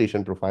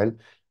ArtStation profile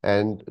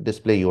and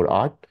display your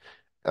art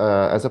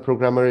as a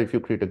programmer. If you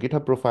create a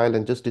GitHub profile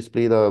and just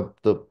display the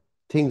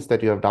things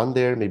that you have done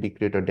there, maybe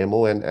create a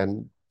demo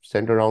and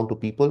send around to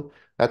people,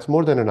 that's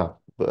more than enough.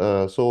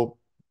 So,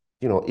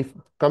 if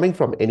coming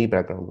from any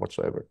background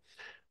whatsoever.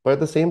 But at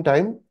the same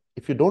time,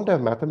 if you don't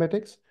have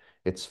mathematics,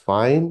 it's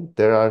fine.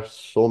 There are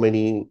so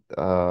many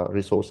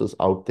resources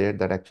out there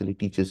that actually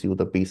teaches you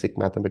the basic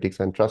mathematics.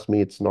 And trust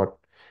me, it's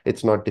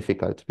not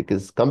difficult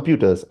because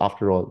computers,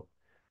 after all,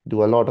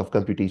 do a lot of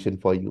computation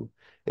for you.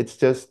 It's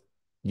just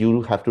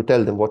you have to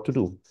tell them what to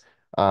do.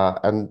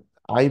 And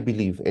I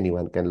believe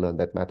anyone can learn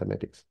that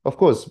mathematics. Of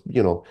course,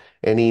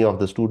 any of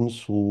the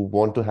students who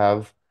want to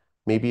have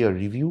maybe a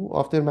review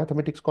of their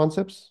mathematics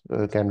concepts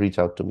can reach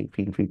out to me.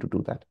 Feel free to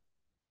do that.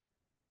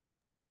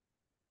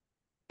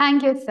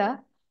 Thank you, sir.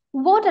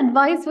 What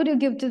advice would you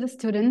give to the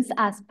students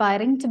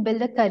aspiring to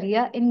build a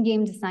career in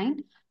game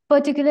design,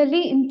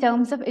 particularly in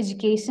terms of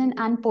education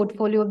and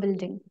portfolio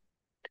building?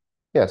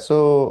 Yeah,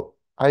 so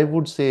I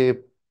would say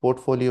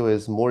portfolio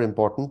is more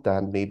important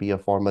than maybe a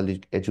formal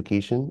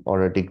education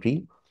or a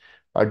degree.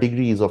 A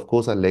degree is, of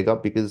course, a leg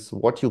up because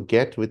what you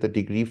get with a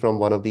degree from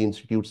one of the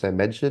institutes I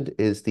mentioned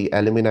is the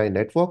alumni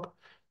network,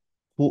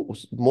 who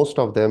most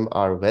of them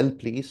are well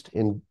placed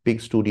in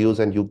big studios,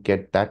 and you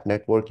get that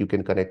network. You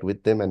can connect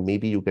with them, and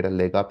maybe you get a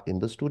leg up in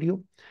the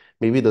studio.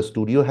 Maybe the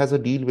studio has a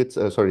deal with,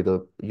 sorry,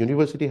 the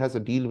university has a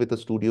deal with a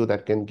studio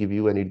that can give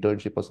you an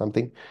internship or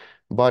something.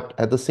 But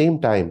at the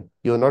same time,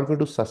 you're not going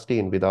to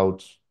sustain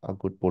without a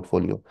good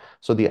portfolio.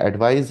 So the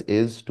advice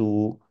is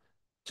to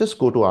just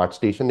go to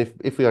ArtStation.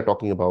 If we are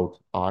talking about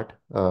art,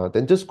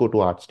 then just go to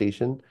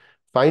ArtStation.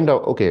 Find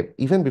out, okay,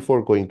 even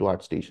before going to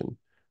ArtStation,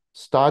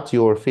 start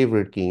your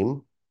favorite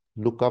game,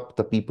 look up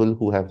the people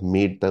who have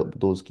made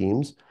those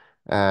games,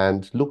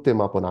 and look them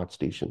up on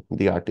ArtStation,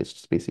 the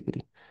artists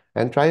basically,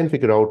 and try and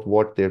figure out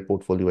what their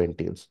portfolio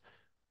entails.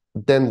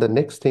 Then the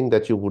next thing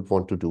that you would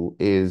want to do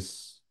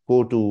is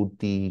go to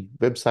the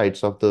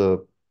websites of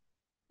the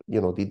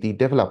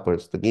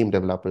developers, the game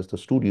developers, the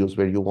studios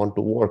where you want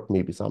to work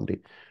maybe someday.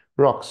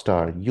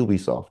 Rockstar,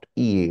 Ubisoft,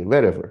 EA,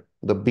 wherever.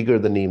 The bigger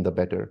the name, the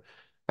better.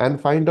 And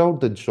find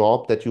out the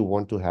job that you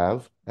want to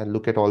have and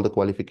look at all the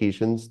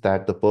qualifications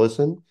that the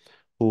person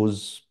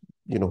who's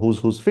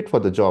fit for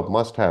the job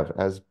must have,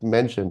 as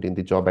mentioned in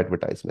the job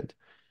advertisement.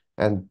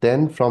 And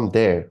then from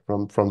there,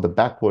 from the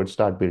backward,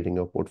 start building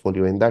your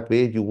portfolio. In that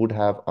way, you would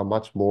have a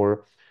much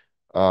more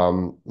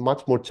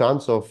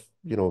chance of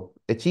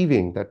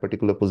achieving that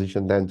particular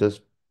position than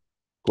just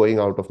going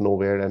out of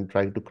nowhere and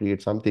trying to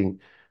create something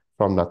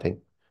from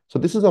nothing. So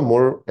this is a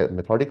more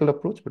methodical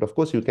approach, but of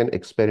course you can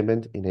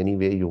experiment in any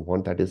way you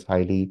want. That is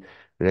highly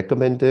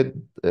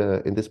recommended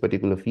in this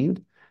particular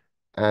field.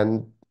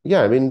 And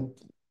yeah, I mean,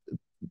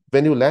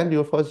 when you land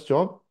your first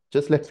job,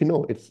 just let me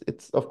know.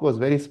 It's of course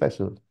very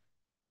special.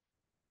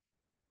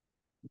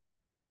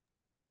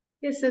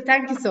 Yes, sir.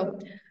 Thank you, sir.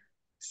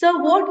 So,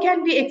 what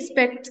can we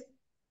expect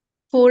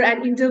for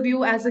an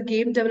interview as a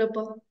game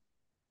developer?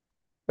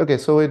 Okay,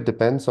 so it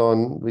depends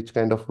on which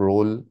kind of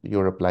role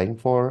you're applying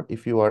for.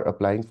 If you are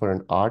applying for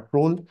an art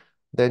role,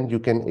 then you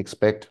can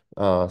expect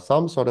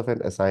some sort of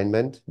an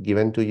assignment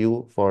given to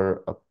you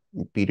for a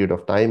period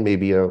of time,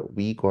 maybe a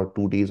week or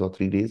 2 days or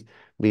 3 days,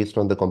 based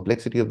on the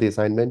complexity of the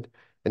assignment.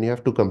 And you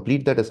have to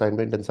complete that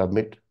assignment and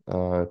submit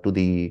to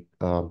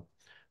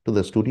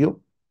the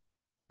studio.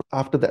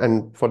 After the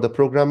and for the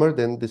programmer,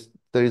 then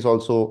there is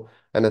also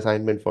an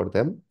assignment for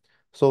them.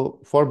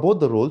 So for both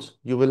the roles,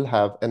 you will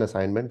have an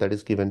assignment that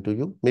is given to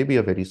you, maybe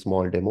a very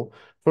small demo.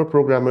 For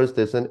programmers,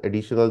 there's an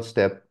additional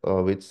step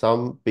which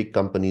some big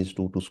companies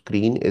do to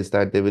screen, is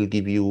that they will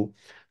give you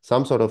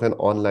some sort of an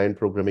online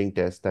programming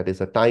test that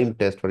is a time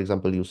test. For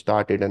example, you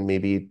start it and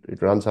maybe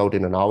it runs out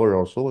in an hour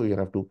or so. You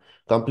have to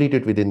complete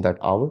it within that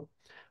hour.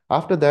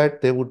 After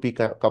that, there would be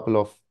a couple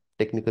of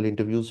technical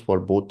interviews for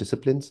both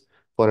disciplines.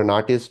 For an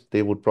artist,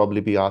 they would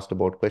probably be asked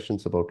about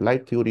questions about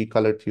light theory,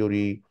 color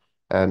theory,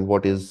 and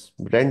what is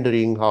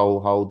rendering,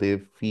 how they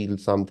feel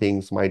some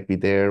things might be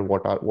there,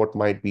 what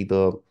might be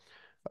the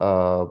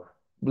uh,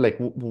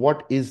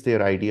 what is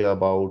their idea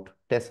about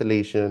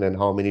tessellation and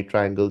how many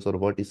triangles or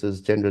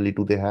vertices generally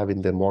do they have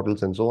in their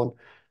models and so on.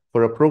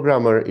 For a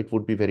programmer, it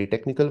would be very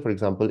technical. For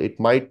example, it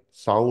might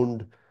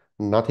sound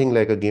nothing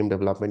like a game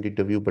development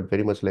interview, but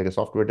very much like a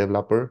software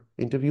developer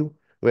interview,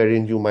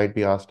 wherein you might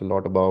be asked a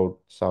lot about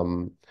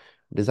some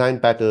design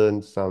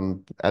patterns,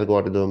 some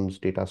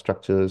algorithms, data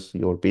structures,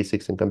 your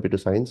basics in computer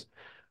science.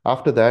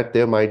 After that,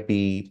 there might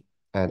be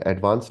an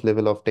advanced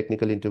level of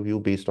technical interview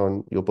based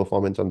on your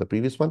performance on the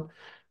previous one.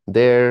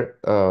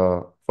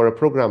 For a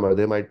programmer,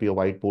 there might be a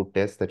whiteboard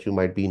test that you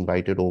might be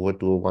invited over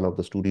to one of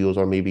the studios,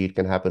 or maybe it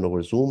can happen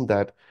over Zoom,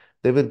 that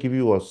they will give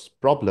you a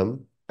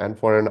problem, and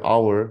for an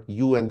hour,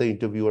 you and the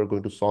interviewer are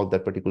going to solve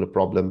that particular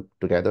problem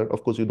together.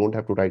 Of course, you don't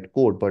have to write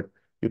code, but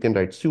you can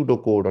write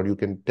pseudocode, or you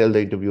can tell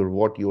the interviewer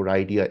what your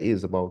idea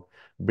is about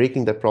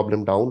breaking that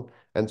problem down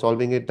and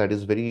solving it.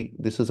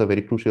 This is a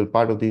very crucial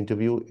part of the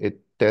interview.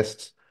 It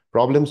tests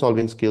problem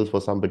solving skills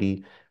for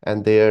somebody,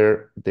 and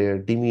their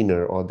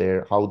demeanor, or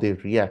their how they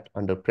react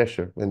under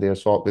pressure when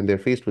they're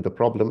faced with a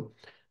problem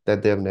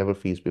that they have never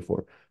faced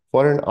before.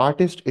 For an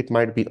artist, it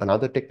might be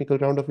another technical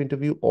round of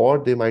interview, or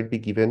they might be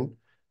given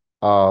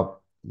a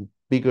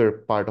bigger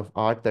part of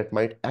art that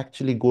might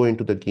actually go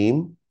into the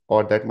game,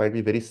 or that might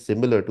be very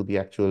similar to the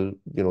actual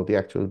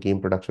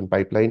game production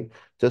pipeline,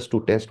 just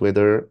to test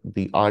whether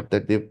the art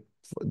that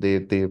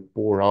they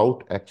pour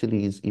out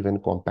actually is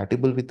even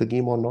compatible with the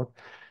game or not.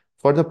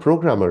 For the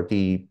programmer,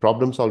 the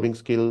problem-solving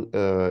skill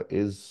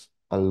is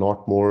a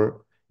lot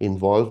more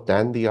involved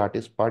than the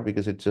artist part,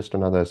 because it's just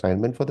another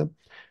assignment for them.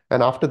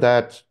 And after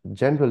that,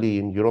 generally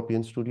in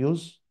European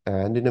studios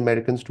and in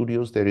American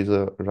studios, there is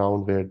a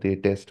round where they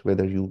test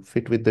whether you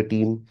fit with the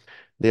team.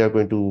 They are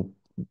going to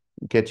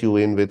get you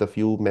in with a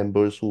few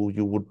members who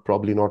you would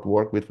probably not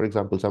work with. For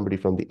example, somebody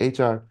from the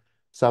HR,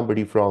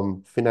 somebody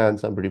from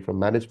finance, somebody from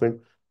management,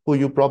 who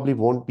you probably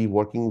won't be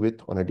working with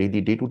on a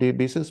daily, day-to-day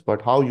basis,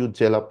 but how you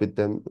gel up with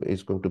them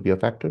is going to be a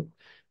factor.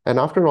 And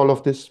after all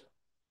of this,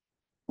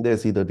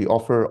 there's either the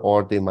offer,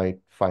 or they might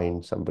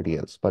find somebody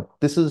else. But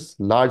this is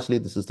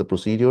the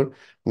procedure.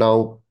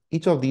 Now,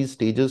 each of these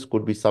stages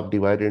could be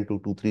subdivided into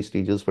two, three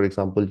stages. For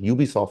example,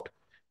 Ubisoft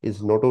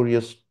is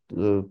notoriously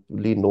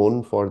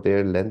known for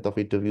their length of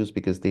interviews,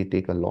 because they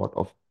take a lot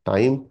of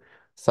time.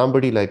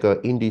 Somebody like a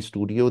indie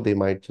studio, they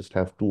might just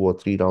have two or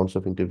three rounds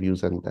of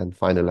interviews and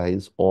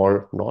finalize,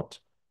 or not.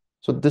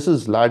 So this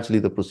is largely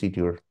the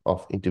procedure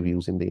of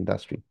interviews in the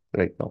industry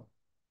right now.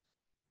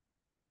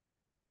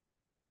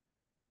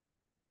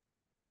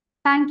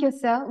 Thank you,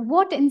 sir.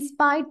 What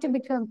inspired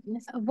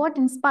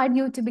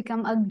you to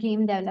become a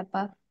game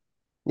developer?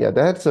 Yeah,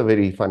 that's a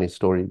very funny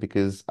story,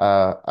 because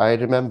I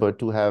remember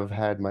to have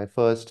had my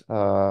first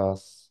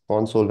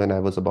console when I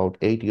was about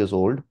 8 years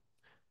old.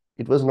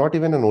 It was not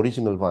even an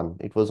original one.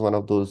 It was one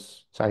of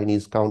those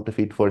Chinese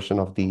counterfeit version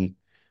of the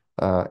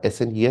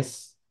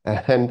SNES,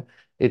 and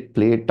it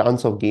played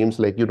tons of games.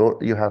 Like,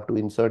 you have to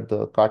insert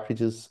the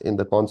cartridges in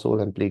the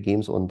console and play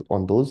games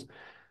on those.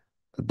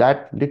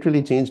 That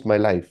literally changed my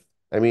life.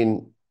 I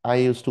mean, I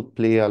used to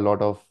play a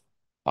lot of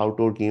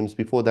outdoor games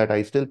before that.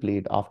 I still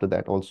played after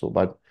that also,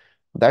 but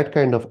that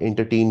kind of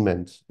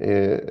entertainment,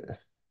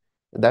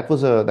 that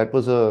was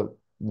a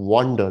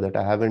wonder that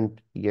I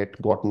haven't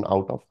yet gotten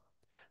out of.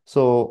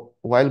 So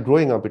while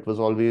growing up, it was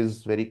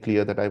always very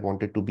clear that I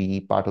wanted to be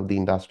part of the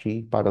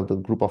industry, part of the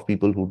group of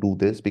people who do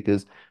this,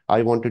 because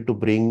I wanted to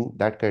bring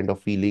that kind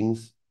of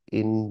feelings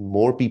in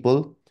more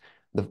people,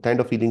 the kind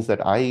of feelings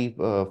that I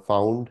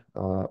found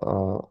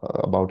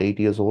about 8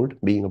 years old,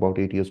 being about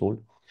 8 years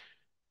old.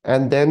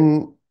 And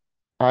then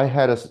I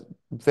had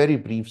very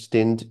brief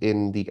stint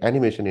in the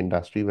animation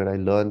industry, where I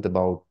learned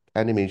about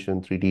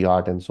animation, 3D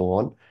art, and so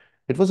on.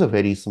 It was a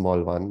very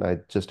small one. I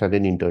just had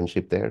an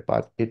internship there,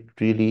 but it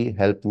really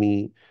helped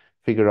me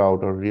figure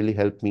out, or really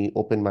helped me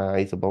open my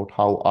eyes about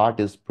how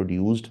art is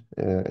produced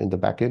in the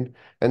back end.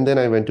 And then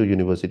I went to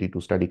university to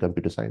study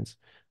computer science.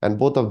 And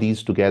both of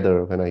these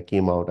together, when I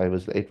came out,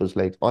 it was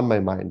like on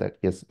my mind that,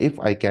 yes, if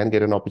I can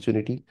get an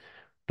opportunity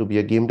to be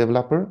a game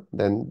developer,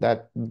 then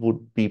that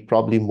would be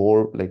probably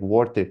more like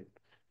worth it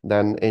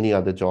than any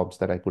other jobs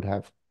that I could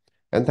have.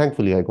 And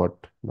thankfully, I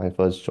got my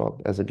first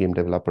job as a game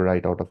developer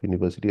right out of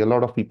university. A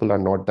lot of people are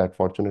not that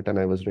fortunate, and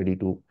I was ready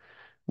to,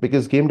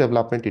 because game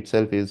development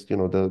itself is,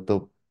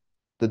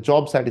 the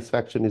job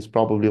satisfaction is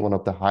probably one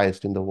of the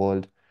highest in the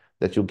world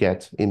that you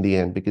get in the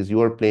end, because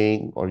you are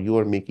playing, or you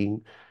are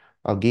making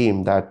a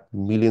game that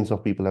millions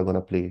of people are going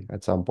to play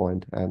at some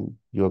point, and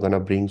you're going to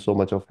bring so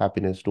much of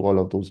happiness to all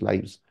of those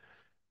lives.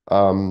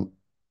 um,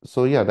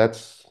 so yeah,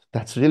 that's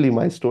really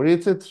my story.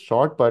 It's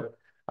short, but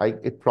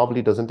it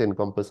probably doesn't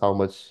encompass how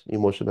much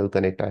emotional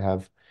connect I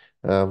have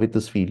with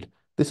this field.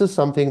 This is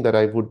something that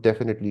I would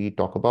definitely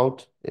talk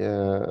about.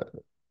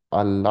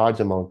 A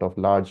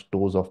large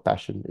dose of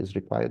passion is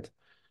required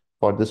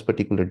for this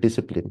particular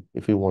discipline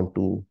if you want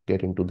to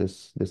get into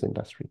this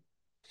industry.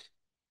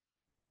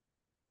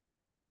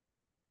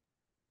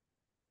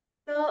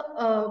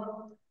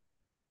 So,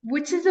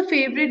 which is the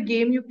favorite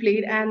game you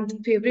played and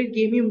favorite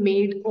game you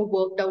made or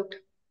worked out?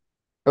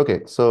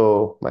 Okay,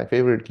 so my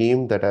favorite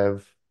game that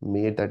I've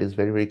made that is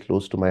very, very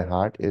close to my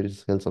heart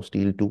is Hills of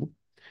Steel 2.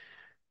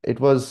 It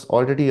was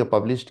already a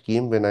published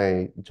game when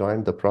I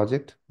joined the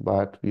project,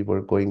 but we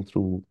were going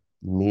through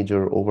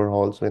major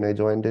overhauls when I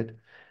joined it.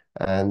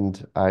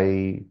 And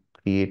I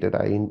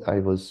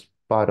was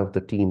part of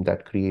the team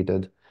that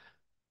created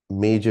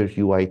major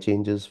UI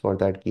changes for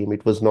that game.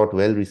 It was not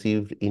well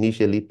received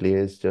initially.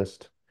 Players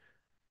just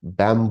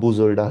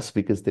bamboozled us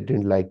because they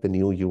didn't like the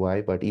new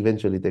UI, but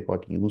eventually they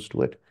got used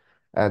to it.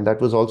 And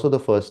that was also the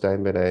first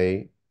time when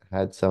I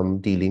had some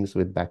dealings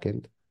with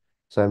backend.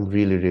 So I'm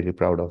really, really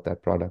proud of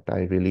that product.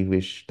 I really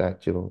wish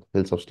that,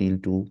 Hills of Steel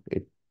 2,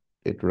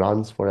 it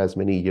runs for as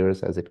many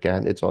years as it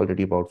can. It's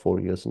already about 4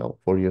 years now,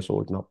 4 years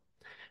old now.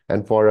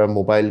 And for a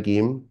mobile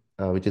game,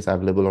 which is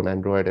available on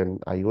Android and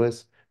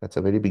iOS, that's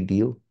a very big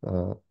deal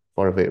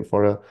for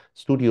a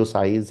studio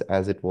size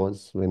as it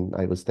was when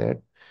I was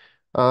there.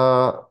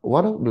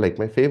 One of like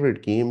my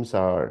favorite games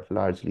are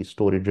largely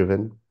story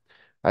driven.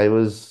 I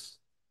was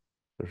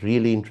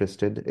really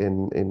interested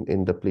in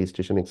the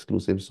PlayStation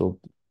exclusive. So,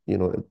 you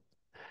know,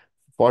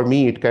 for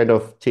me, it kind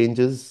of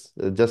changes,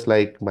 just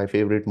like my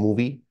favorite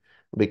movie,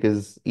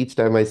 because each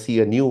time I see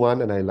a new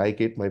one and I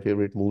like it, my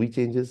favorite movie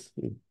changes.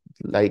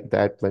 Like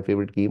that, my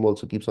favorite game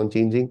also keeps on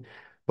changing.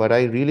 But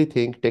I really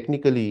think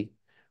technically,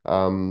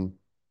 um,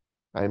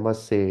 I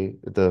must say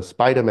the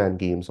Spider-Man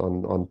games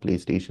on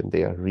PlayStation,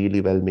 they are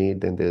really well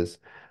made. Then there's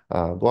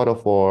God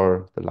of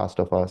War, The Last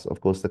of Us, of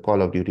course, the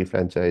Call of Duty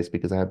franchise,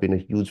 because I have been a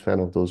huge fan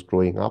of those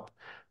growing up.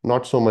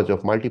 Not so much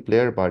of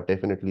multiplayer, but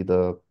definitely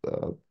the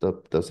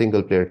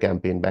single player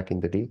campaign back in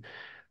the day.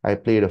 I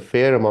played a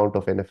fair amount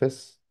of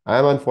NFS. I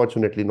am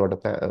unfortunately not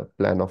a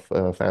fan of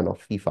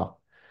FIFA,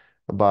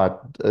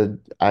 but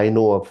I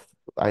know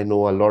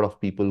a lot of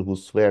people who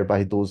swear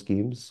by those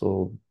games.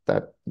 So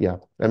that, yeah,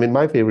 I mean,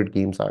 my favorite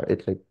games are,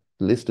 it's like,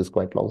 list is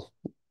quite long.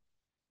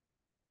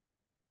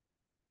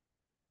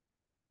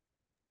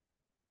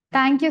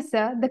 Thank you,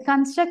 sir. The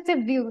constructive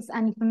views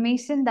and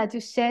information that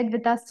you shared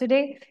with us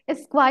today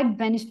is quite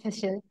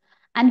beneficial,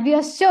 and we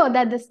are sure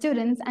that the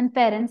students and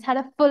parents had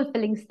a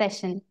fulfilling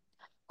session.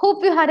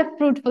 Hope you had a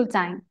fruitful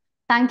time.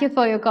 Thank you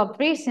for your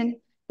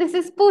cooperation. This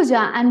is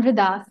Pooja and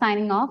Rida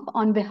signing off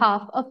on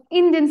behalf of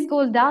Indian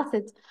School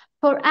Darsit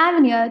for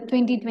AVENIR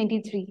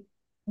 2023.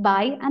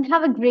 Bye and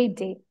have a great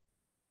day.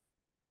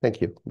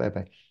 Thank you. Bye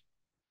bye.